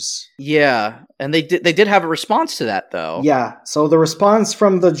papers. Yeah, and they did have a response to that, though. Yeah, so the response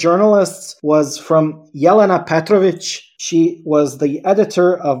from the journalists was from Jelena Petrovic. She was the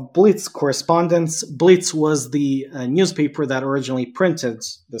editor of Blitz Correspondence. Blitz was the newspaper that originally printed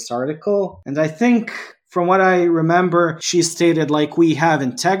this article. And I think, from what I remember, she stated, we have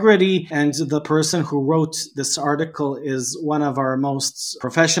integrity, and the person who wrote this article is one of our most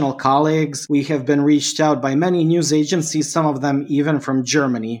professional colleagues. We have been reached out by many news agencies, some of them even from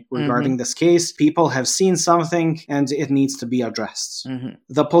Germany, regarding this case. People have seen something, and it needs to be addressed. Mm-hmm.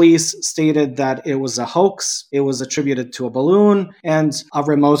 The police stated that it was a hoax. It was attributed to a balloon and a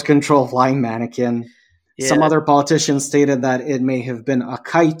remote control flying mannequin. Yeah. Some other politicians stated that it may have been a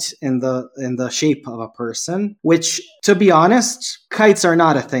kite in the shape of a person, which, to be honest, kites are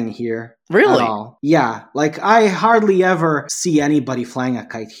not a thing here. Really? At all. Yeah. I hardly ever see anybody flying a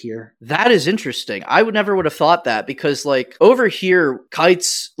kite here. That is interesting. I would have thought that, because over here,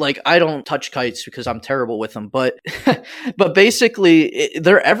 kites, I don't touch kites because I'm terrible with them, but basically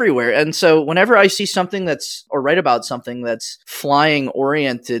they're everywhere. And so whenever I see something or write about something that's flying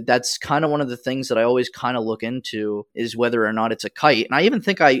oriented, that's kind of one of the things that I always kind of look into, is whether or not it's a kite. And I even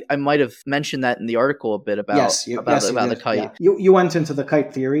think I might have mentioned that in the article a bit about the kite. Yeah. You went into the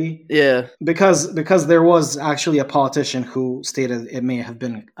kite theory. Yeah. Because there was actually a politician who stated it may have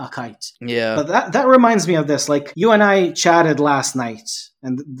been a kite. Yeah. But that reminds me of this. You and I chatted last night,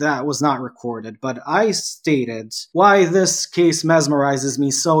 and that was not recorded, but I stated why this case mesmerizes me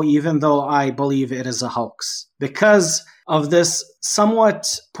so, even though I believe it is a hoax. Because of this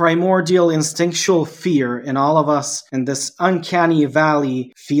somewhat primordial instinctual fear in all of us, and this uncanny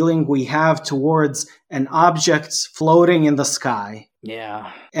valley feeling we have towards an object floating in the sky.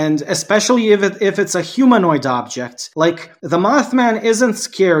 Yeah. And especially if it's a humanoid object. The Mothman isn't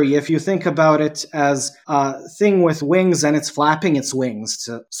scary if you think about it as a thing with wings and it's flapping its wings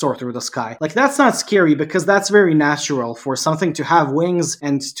to soar through the sky. That's not scary, because that's very natural for something to have wings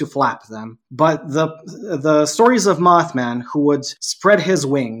and to flap them. But the stories of Mothman, who would spread his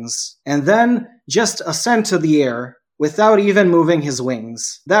wings and then just ascend to the air without even moving his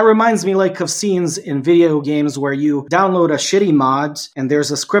wings. That reminds me of scenes in video games where you download a shitty mod and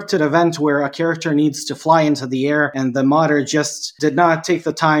there's a scripted event where a character needs to fly into the air, and the modder just did not take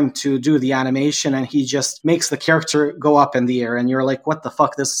the time to do the animation, and he just makes the character go up in the air, and you're like, what the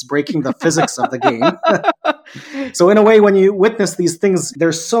fuck? This is breaking the physics of the game. So in a way, when you witness these things,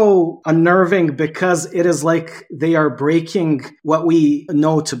 they're so unnerving, because it is like they are breaking what we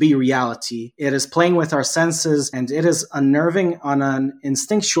know to be reality. It is playing with our senses, and it is unnerving on an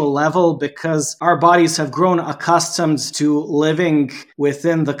instinctual level because our bodies have grown accustomed to living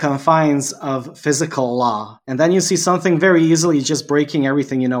within the confines of physical law. And then you see something very easily just breaking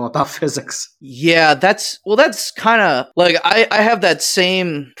everything you know about physics. Yeah, that's kind of like I have that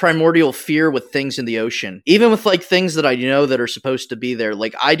same primordial fear with things in the ocean. Even with like things that I know that are supposed to be there.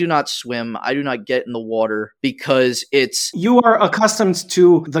 Like I do not swim, I do not get in the water because you are accustomed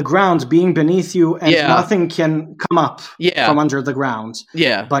to the ground being beneath you and nothing can come up from under the ground.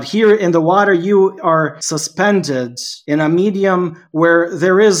 Yeah. But here in the water, you are suspended in a medium where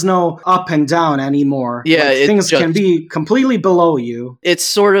there is no up and down anymore. Yeah. Like, things can be completely below you. It's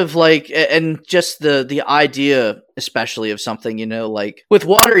sort of like, and just the idea, especially of something, you know, like with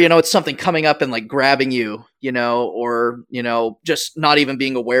water, you know, it's something coming up and like grabbing you, you know, or, you know, just not even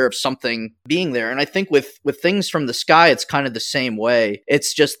being aware of something being there. And I think with things from the sky, it's kind of the same way.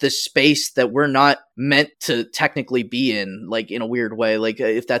 It's just this space that we're not meant to technically be in, like in a weird way, like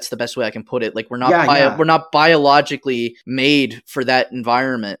if that's the best way I can put it. Like we're not biologically made for that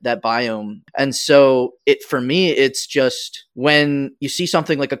environment, that biome. And so for me, it's just when you see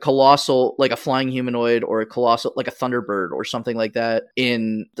something like a colossal, like a flying humanoid or a colossal, like a thunderbird or something like that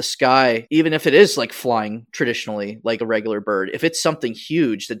in the sky, even if it is like flying traditionally like a regular bird, if it's something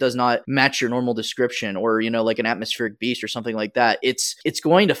huge that does not match your normal description, or, you know, like an atmospheric beast or something like that, it's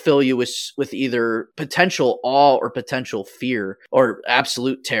going to fill you with either potential awe or potential fear or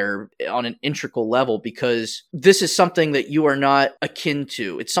absolute terror on an integral level, because this is something that you are not akin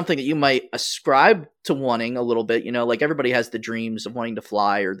to. It's something that you might ascribe to wanting a little bit, you know, like everybody has the dreams of wanting to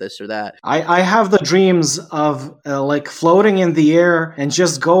fly or this or that. I have the dreams of like floating in the air and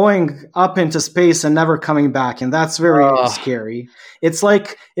just going up into space and never coming back, and that's very scary. It's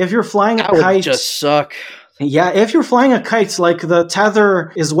like if you're flying a kite, would just suck. Yeah, if you're flying a kite, like the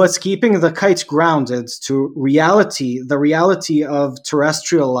tether is what's keeping the kite grounded to reality, the reality of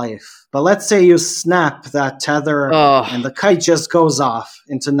terrestrial life. But let's say you snap that tether and the kite just goes off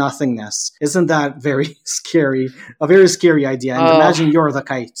into nothingness. Isn't that very scary? A very scary idea. And imagine you're the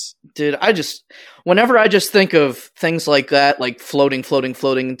kite. Dude, whenever I just think of things like that, like floating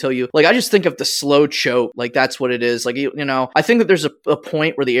until you, like, I just think of the slow choke. Like, that's what it is. Like, you know, I think that there's a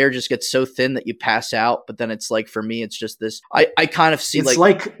point where the air just gets so thin that you pass out. But then it's like, for me, it's just this, I kind of see it's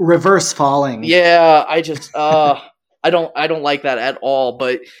like reverse falling. Yeah, I just, I don't like that at all,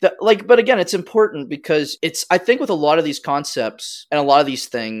 but again, it's important because I think with a lot of these concepts and a lot of these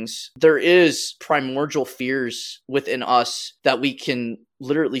things, there is primordial fears within us that we can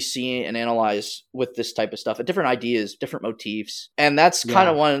literally see and analyze with this type of stuff, and different ideas, different motifs. And that's kind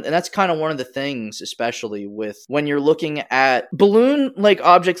of one of the things, especially with when you're looking at balloon like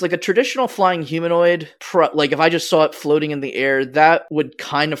objects, like a traditional flying humanoid, like if I just saw it floating in the air, that would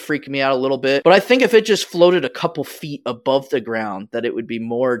kind of freak me out a little bit. But I think if it just floated a couple feet above the ground, that it would be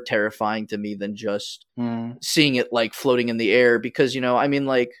more terrifying to me than just seeing it like floating in the air. Because, you know, I mean,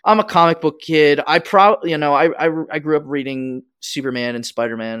 like, I'm a comic book kid. I grew up reading Superman and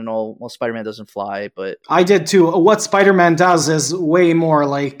Spider-Man and all. Well, Spider-Man doesn't fly, but I did too. What Spider-Man does is way more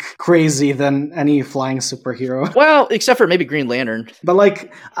like crazy than any flying superhero. Well, except for maybe Green Lantern. But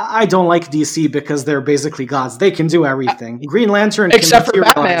like, I don't like DC because they're basically gods. They can do everything. Green Lantern except for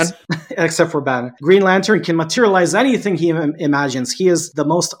Batman. Except for Batman. Green Lantern can materialize anything he imagines. He is the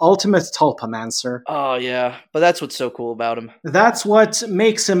most ultimate tulpamancer. Oh yeah, but that's what's so cool about him. That's what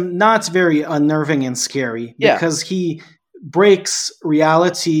makes him not very unnerving and scary. Because he breaks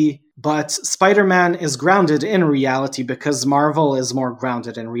reality, but Spider-Man is grounded in reality because Marvel is more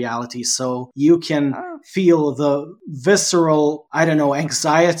grounded in reality. So you can feel the visceral,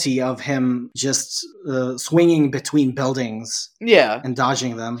 anxiety of him just swinging between buildings. Yeah. And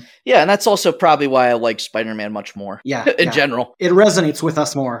dodging them. Yeah, and that's also probably why I like Spider-Man much more. Yeah. in general. It resonates with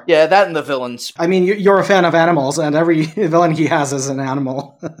us more. Yeah, that and the villains. I mean, you're a fan of animals, and every villain he has is an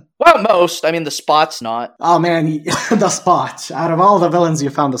animal. Well, most. I mean, the Spot's not. Oh, man, the Spot. Out of all the villains, you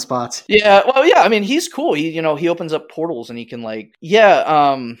found the Spot. Yeah, well, yeah, I mean, he's cool. He opens up portals and he can, like...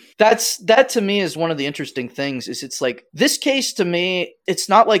 Yeah, that to me is one of the interesting things, is it's like, this case to me, it's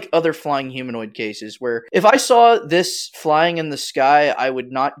not like other flying humanoid cases, where if I saw this flying in the sky, I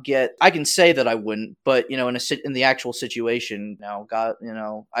would not get... I can say that I wouldn't, but, you know, in the actual situation, now, God, you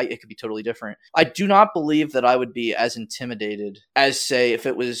know, it could be totally different. I do not believe that I would be as intimidated as, say, if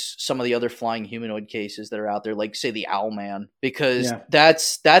it was some of the other flying humanoid cases that are out there, like, say, the Owlman, because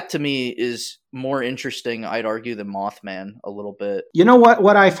that to me is more interesting, I'd argue, than Mothman a little bit. You know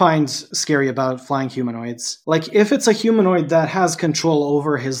what I find scary about flying humanoids? Like, if it's a humanoid that has control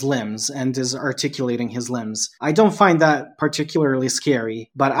over his limbs and is articulating his limbs, I don't find that particularly scary.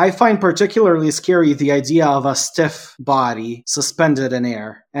 But I find particularly scary the idea of a stiff body suspended in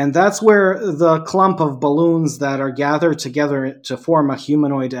air. And that's where the clump of balloons that are gathered together to form a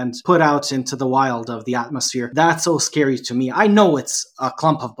humanoid and put out into the wild of the atmosphere, that's so scary to me. I know it's a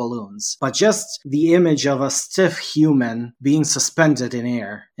clump of balloons, but just the image of a stiff human being suspended in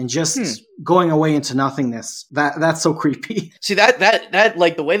air and just going away into nothingness, that's so creepy. See, that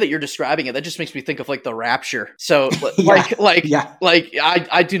like the way that you're describing it, that just makes me think of like the Rapture. So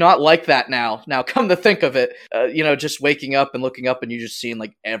I do not like that now. Now, come to think of it, just waking up and looking up and you just seeing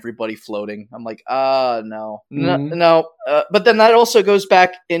like everybody floating. I'm like, no. But then that also goes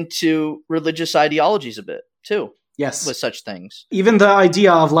back into religious ideologies a bit too. Yes. With such things. Even the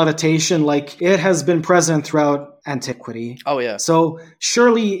idea of levitation, like, it has been present throughout antiquity. Oh, yeah. So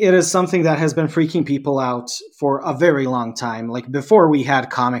surely it is something that has been freaking people out for a very long time, like before we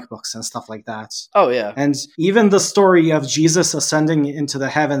had comic books and stuff like that. Oh, yeah. And even the story of Jesus ascending into the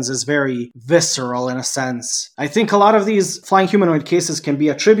heavens is very visceral in a sense. I think a lot of these flying humanoid cases can be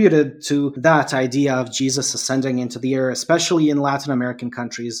attributed to that idea of Jesus ascending into the air, especially in Latin American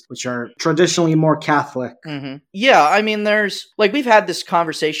countries, which are traditionally more Catholic. Mm-hmm. Yeah, I mean, there's, like, we've had this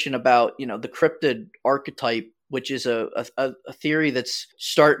conversation about, the cryptid archetype, which is a theory that's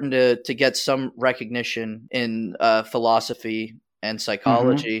starting to get some recognition in philosophy and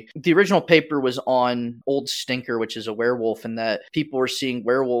psychology. Mm-hmm. The original paper was on Old Stinker, which is a werewolf, and that people were seeing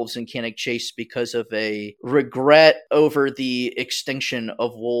werewolves in Cannock Chase because of a regret over the extinction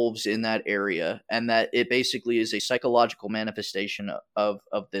of wolves in that area, and that it basically is a psychological manifestation of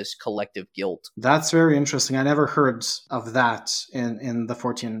this collective guilt. That's very interesting. I never heard of that in the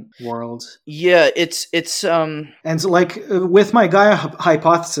Fortean world. Yeah, it's and like with my Gaia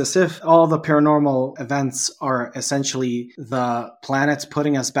hypothesis, if all the paranormal events are essentially the planet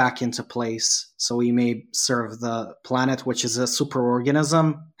putting us back into place, so we may serve the planet, which is a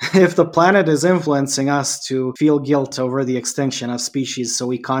superorganism. If the planet is influencing us to feel guilt over the extinction of species, so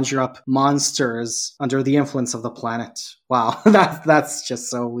we conjure up monsters under the influence of the planet. Wow, that's just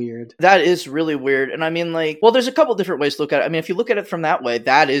so weird. That is really weird. And I mean, like, well, there's a couple different ways to look at it. I mean, if you look at it from that way,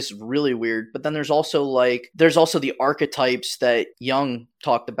 that is really weird. But then there's also the archetypes that Jung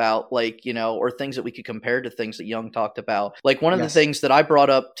talked about, like, or things that we could compare to things that Jung talked about. Like, one of the things that I brought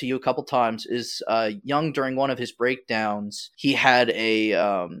up to you a couple times is Jung, during one of his breakdowns, he had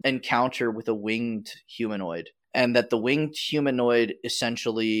a encounter with a winged humanoid. And that the winged humanoid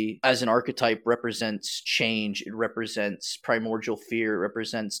essentially, as an archetype, represents change. It represents primordial fear. It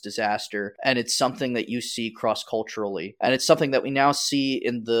represents disaster. And it's something that you see cross-culturally. And it's something that we now see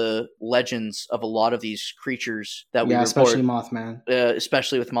in the legends of a lot of these creatures that we report. Especially Mothman.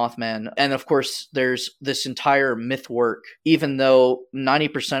 Especially with Mothman. And of course, there's this entire myth work, even though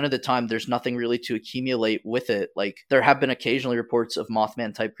 90% of the time there's nothing really to accumulate with it. Like, there have been occasionally reports of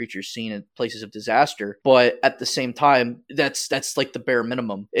Mothman-type creatures seen in places of disaster. But at the same time, that's like the bare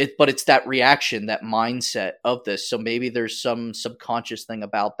minimum. But it's that reaction, that mindset of this. So maybe there's some subconscious thing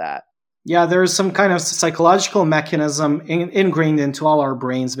about that. Yeah, there's some kind of psychological mechanism ingrained into all our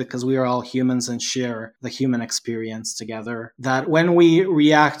brains, because we are all humans and share the human experience together, that when we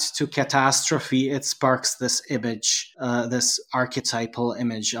react to catastrophe, it sparks this image, this archetypal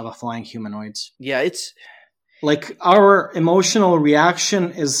image of a flying humanoid. Yeah, it's... like, our emotional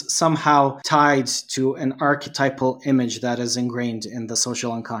reaction is somehow tied to an archetypal image that is ingrained in the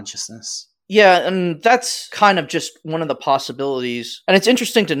social unconsciousness. Yeah, and that's kind of just one of the possibilities. And it's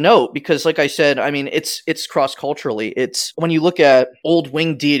interesting to note because, like I said, I mean, it's cross-culturally. It's when you look at old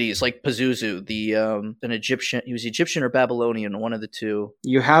winged deities like Pazuzu, an Egyptian, he was Egyptian or Babylonian, one of the two.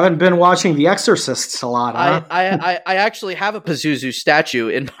 You haven't been watching The Exorcist a lot, huh? I actually have a Pazuzu statue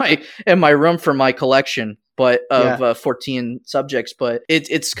in my room for my collection. But of 14 subjects, but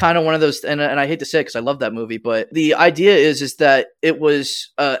it's kind of one of those, and I hate to say it because I love that movie, but the idea is that it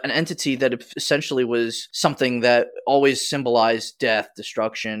was an entity that essentially was something that always symbolized death,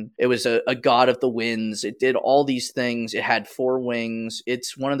 destruction. It was a god of the winds. It did all these things. It had 4 wings.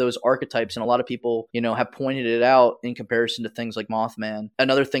 It's one of those archetypes, and a lot of people, have pointed it out in comparison to things like Mothman.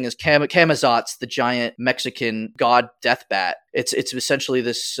 Another thing is Camazotz, the giant Mexican god death bat. It's essentially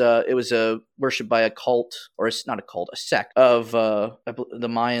this. It was worshipped by a cult, or it's not a cult, a sect of the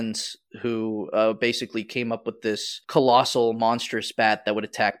Mayans who basically came up with this colossal, monstrous bat that would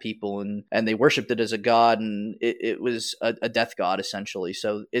attack people, and they worshipped it as a god, and it was a death god, essentially.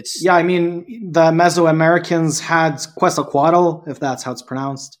 So it's... Yeah, I mean, the Mesoamericans had Quetzalcoatl, if that's how it's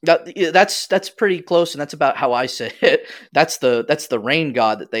pronounced. That's pretty close, and that's about how I say it. That's the rain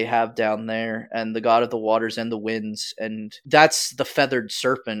god that they have down there, and the god of the waters and the winds, and that's the feathered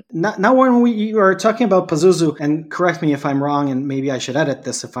serpent. Now when we are talking about Pazuzu, and correct me if I'm wrong, and maybe I should edit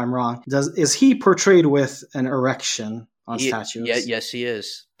this if I'm wrong, is he portrayed with an erection on statues? Yes, he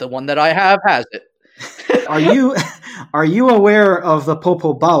is. The one that I have has it. Are you aware of the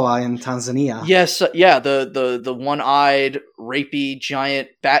Popo Bawa in Tanzania? Yes, the one-eyed, rapey, giant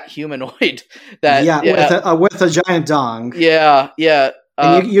bat humanoid that with a giant dong. Yeah.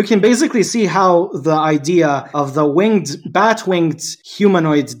 And you can basically see how the idea of the bat-winged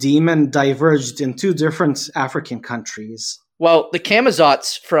humanoid demon diverged in two different African countries. Well, the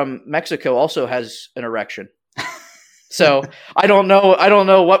Camazotz from Mexico also has an erection. So I don't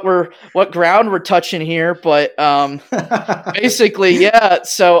know what ground we're touching here, but basically, yeah.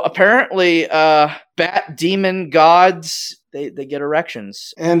 So apparently, bat demon gods, they get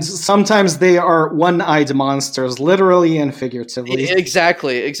erections, and sometimes they are one-eyed monsters, literally and figuratively.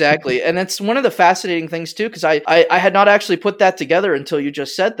 Exactly, and it's one of the fascinating things too, because I had not actually put that together until you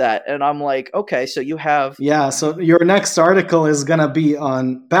just said that, and I'm like, okay, so you have So your next article is gonna be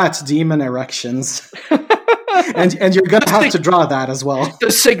on bat demon erections. And you're going to have to draw that as well.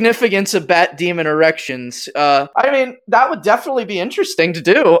 The significance of bat demon erections. I mean, that would definitely be interesting to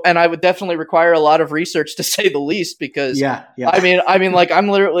do, and I would definitely require a lot of research, to say the least, because I mean, like,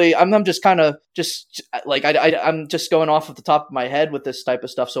 I'm just kind of I'm just going off of the top of my head with this type of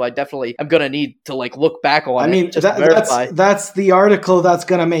stuff, so I'm going to need to like look back on it. I mean, that's the article that's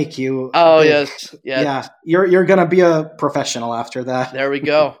going to make you. Oh, yes. Yeah. You're going to be a professional after that. There we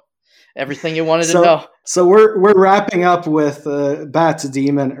go. Everything you wanted to know. So we're wrapping up with bat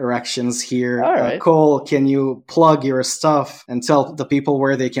demon erections here. All right. Cole, can you plug your stuff and tell the people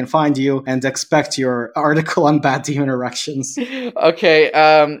where they can find you and expect your article on bat demon erections? Okay.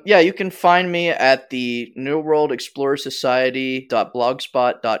 You can find me at the New World Explorer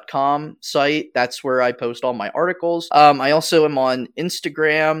Society.blogspot.com site. That's where I post all my articles. I also am on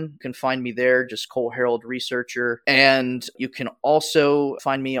Instagram. You can find me there, just Cole Harold Researcher. And you can also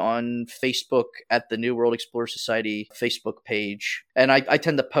find me on Facebook at the New World Explorer Society Facebook page. And I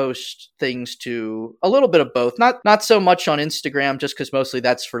tend to post things to a little bit of both. Not so much on Instagram, just because mostly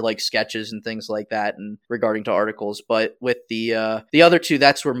that's for like sketches and things like that and regarding to articles. But with the other two,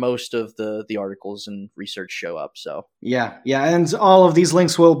 that's where most of the articles and research show up. So yeah. And all of these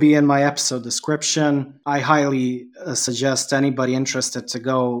links will be in my episode description. I highly suggest anybody interested to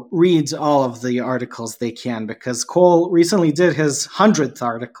go read all of the articles they can, because Cole recently did his 100th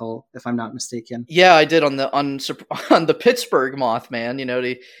article, if I'm not mistaken. Yeah, I did on the Pittsburgh Mothman,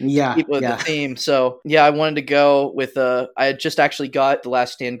 to keep with the theme. So yeah, I wanted to go with I had just actually got the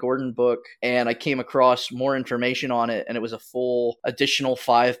last Stan Gordon book, and I came across more information on it, and it was a full additional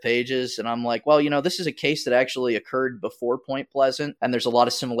 5 pages. And I'm like, well, this is a case that actually occurred before Point Pleasant, and there's a lot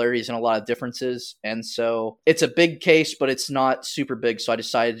of similarities and a lot of differences. And so it's a big case, but it's not super big. So I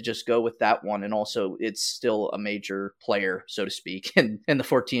decided to just go with that one. And also it's still a major player, so to speak, in the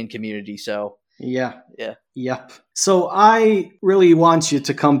Fortean community. So Yep. So I really want you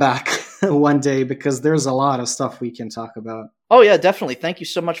to come back one day, because there's a lot of stuff we can talk about. Oh yeah, definitely. Thank you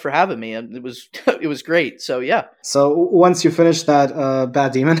so much for having me. It was great. So yeah. So once you finish that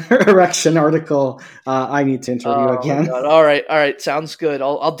Bat Demon Erection article, I need to interview again. All right. Sounds good.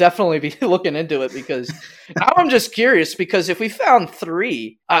 I'll definitely be looking into it, because now I'm just curious, because if we found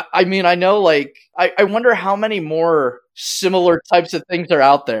 3, I mean, I know, like, I wonder how many more similar types of things are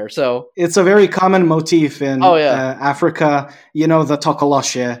out there. So it's a very common motif in Africa, the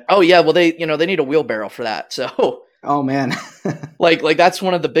Tokoloshe. Oh yeah. Well, they need a wheelbarrow for that. So oh man. like that's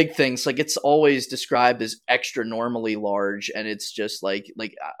one of the big things. Like, it's always described as extra normally large, and it's just like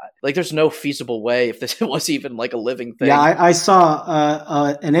there's no feasible way if this was even like a living thing. Yeah, I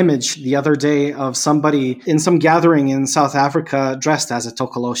saw an image the other day of somebody in some gathering in South Africa dressed as a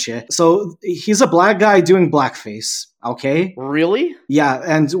Tokoloshe. So he's a black guy doing blackface. Okay. Really? Yeah,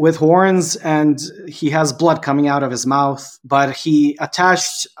 and with horns, and he has blood coming out of his mouth, but he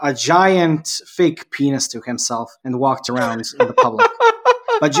attached a giant fake penis to himself and walked around in the public.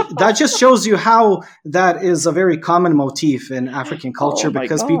 But that just shows you how that is a very common motif in African culture,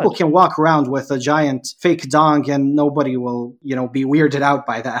 because people can walk around with a giant fake dong and nobody will, be weirded out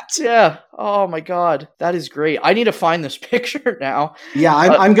by that. Yeah. Oh my God. That is great. I need to find this picture now. Yeah,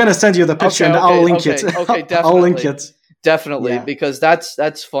 I'm going to send you the picture, and I'll link it. Okay, definitely. I'll link it. Definitely, Yeah. because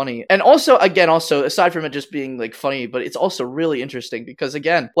that's funny. And also, again, also, aside from it just being like funny, but it's also really interesting because,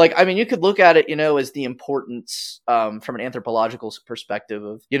 again, like, I mean, you could look at it, as the importance from an anthropological perspective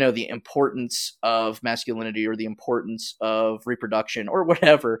of, the importance of masculinity or the importance of reproduction or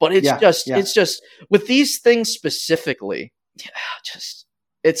whatever. But it's it's just with these things specifically,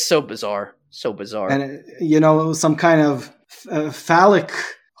 it's so bizarre. So bizarre. And, some kind of phallic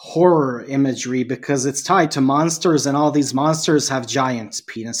horror imagery because it's tied to monsters, and all these monsters have giant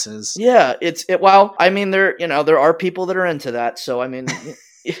penises. Yeah, well, I mean, there are people that are into that, so I mean,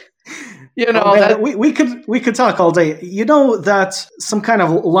 we could talk all day. You know that some kind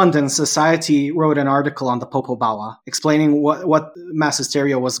of London society wrote an article on the Popo Bawa explaining what mass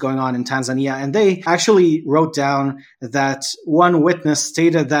hysteria was going on in Tanzania, and they actually wrote down that one witness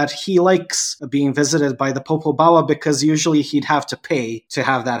stated that he likes being visited by the Popo Bawa because usually he'd have to pay to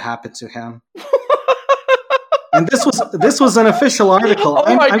have that happen to him. And this was an official article. Oh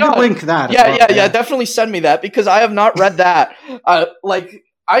I'm going to link that. Yeah. Definitely send me that because I have not read that.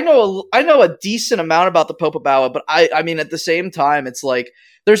 I know a decent amount about the Popo Bawa, but I mean, at the same time, it's like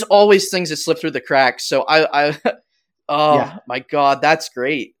there's always things that slip through the cracks. So my God, that's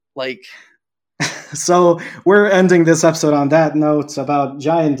great. Like, so we're ending this episode on that note about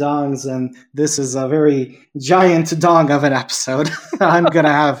giant dongs, and this is a very giant dong of an episode. I'm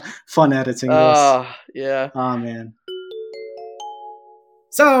gonna have fun editing this. Yeah. Oh man.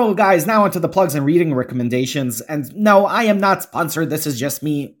 So, guys, now onto the plugs and reading recommendations. And no, I am not sponsored. This is just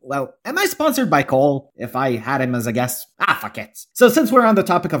me. Well, am I sponsored by Cole? If I had him as a guest? Fuck it. So, since we're on the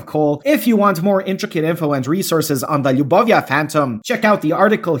topic of Cole, if you want more intricate info and resources on the Lubovia Phantom, check out the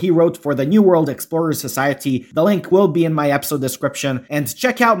article he wrote for the New World Explorers Society. The link will be in my episode description. And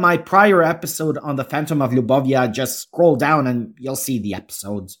check out my prior episode on the Phantom of Lubovia. Just scroll down and you'll see the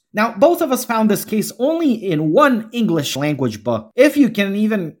episodes. Now, both of us found this case only in one English language book. If you can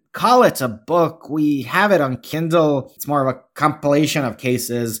even call it a book, we have it on Kindle. It's more of a compilation of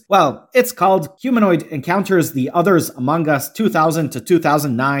cases. Well, it's called Humanoid Encounters: The Others Among Us 2000 to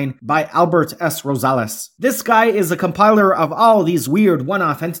 2009 by Albert S. Rosales. This guy is a compiler of all these weird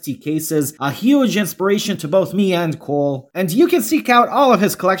one-off entity cases, a huge inspiration to both me and Cole. And you can seek out all of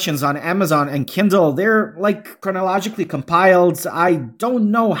his collections on Amazon and Kindle. They're like chronologically compiled. I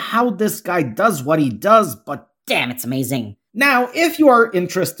don't know how this guy does what he does, but damn, it's amazing. Now, if you are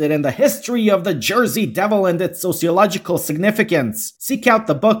interested in the history of the Jersey Devil and its sociological significance, seek out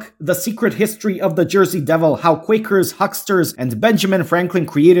the book, The Secret History of the Jersey Devil: How Quakers, Hucksters, and Benjamin Franklin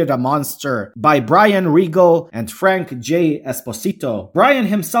Created a Monster by Brian Regal and Frank J. Esposito. Brian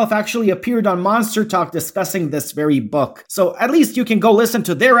himself actually appeared on Monster Talk discussing this very book, so at least you can go listen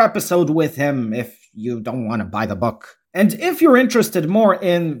to their episode with him if you don't want to buy the book. And if you're interested more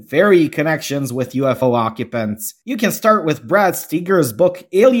in fairy connections with UFO occupants, you can start with Brad Steger's book,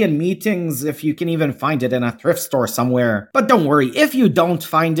 Alien Meetings, if you can even find it in a thrift store somewhere. But don't worry, if you don't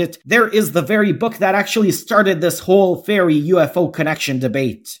find it, there is the very book that actually started this whole fairy UFO connection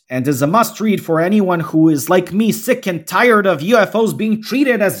debate, and is a must-read for anyone who is like me, sick and tired of UFOs being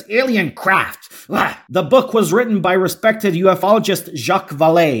treated as alien craft. The book was written by respected ufologist Jacques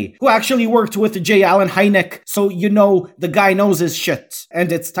Vallée, who actually worked with J. Allen Hynek, so you know the guy knows his shit.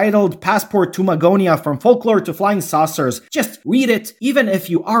 And it's titled Passport to Magonia: From Folklore to Flying Saucers. Just read it. Even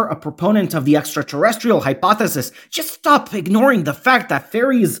if you are a proponent of the extraterrestrial hypothesis, just stop ignoring the fact that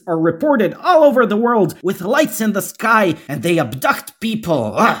fairies are reported all over the world with lights in the sky and they abduct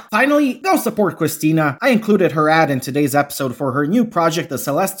people. Finally, go support Christina. I included her ad in today's episode for her new project, the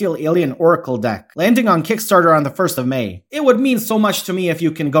Celestial Alien Oracle deck, landing on Kickstarter on the 1st of May. It would mean so much to me if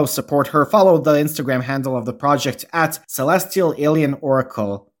you can go support her. Follow the Instagram handle of the project at Celestial Alien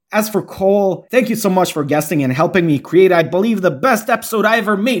Oracle. As for Cole, thank you so much for guesting and helping me create, I believe, the best episode I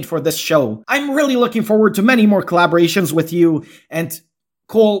ever made for this show. I'm really looking forward to many more collaborations with you, and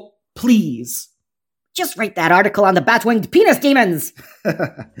Cole, please, just write that article on the bat-winged penis demons!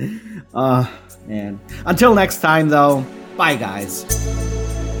 Man. Until next time, though, bye guys.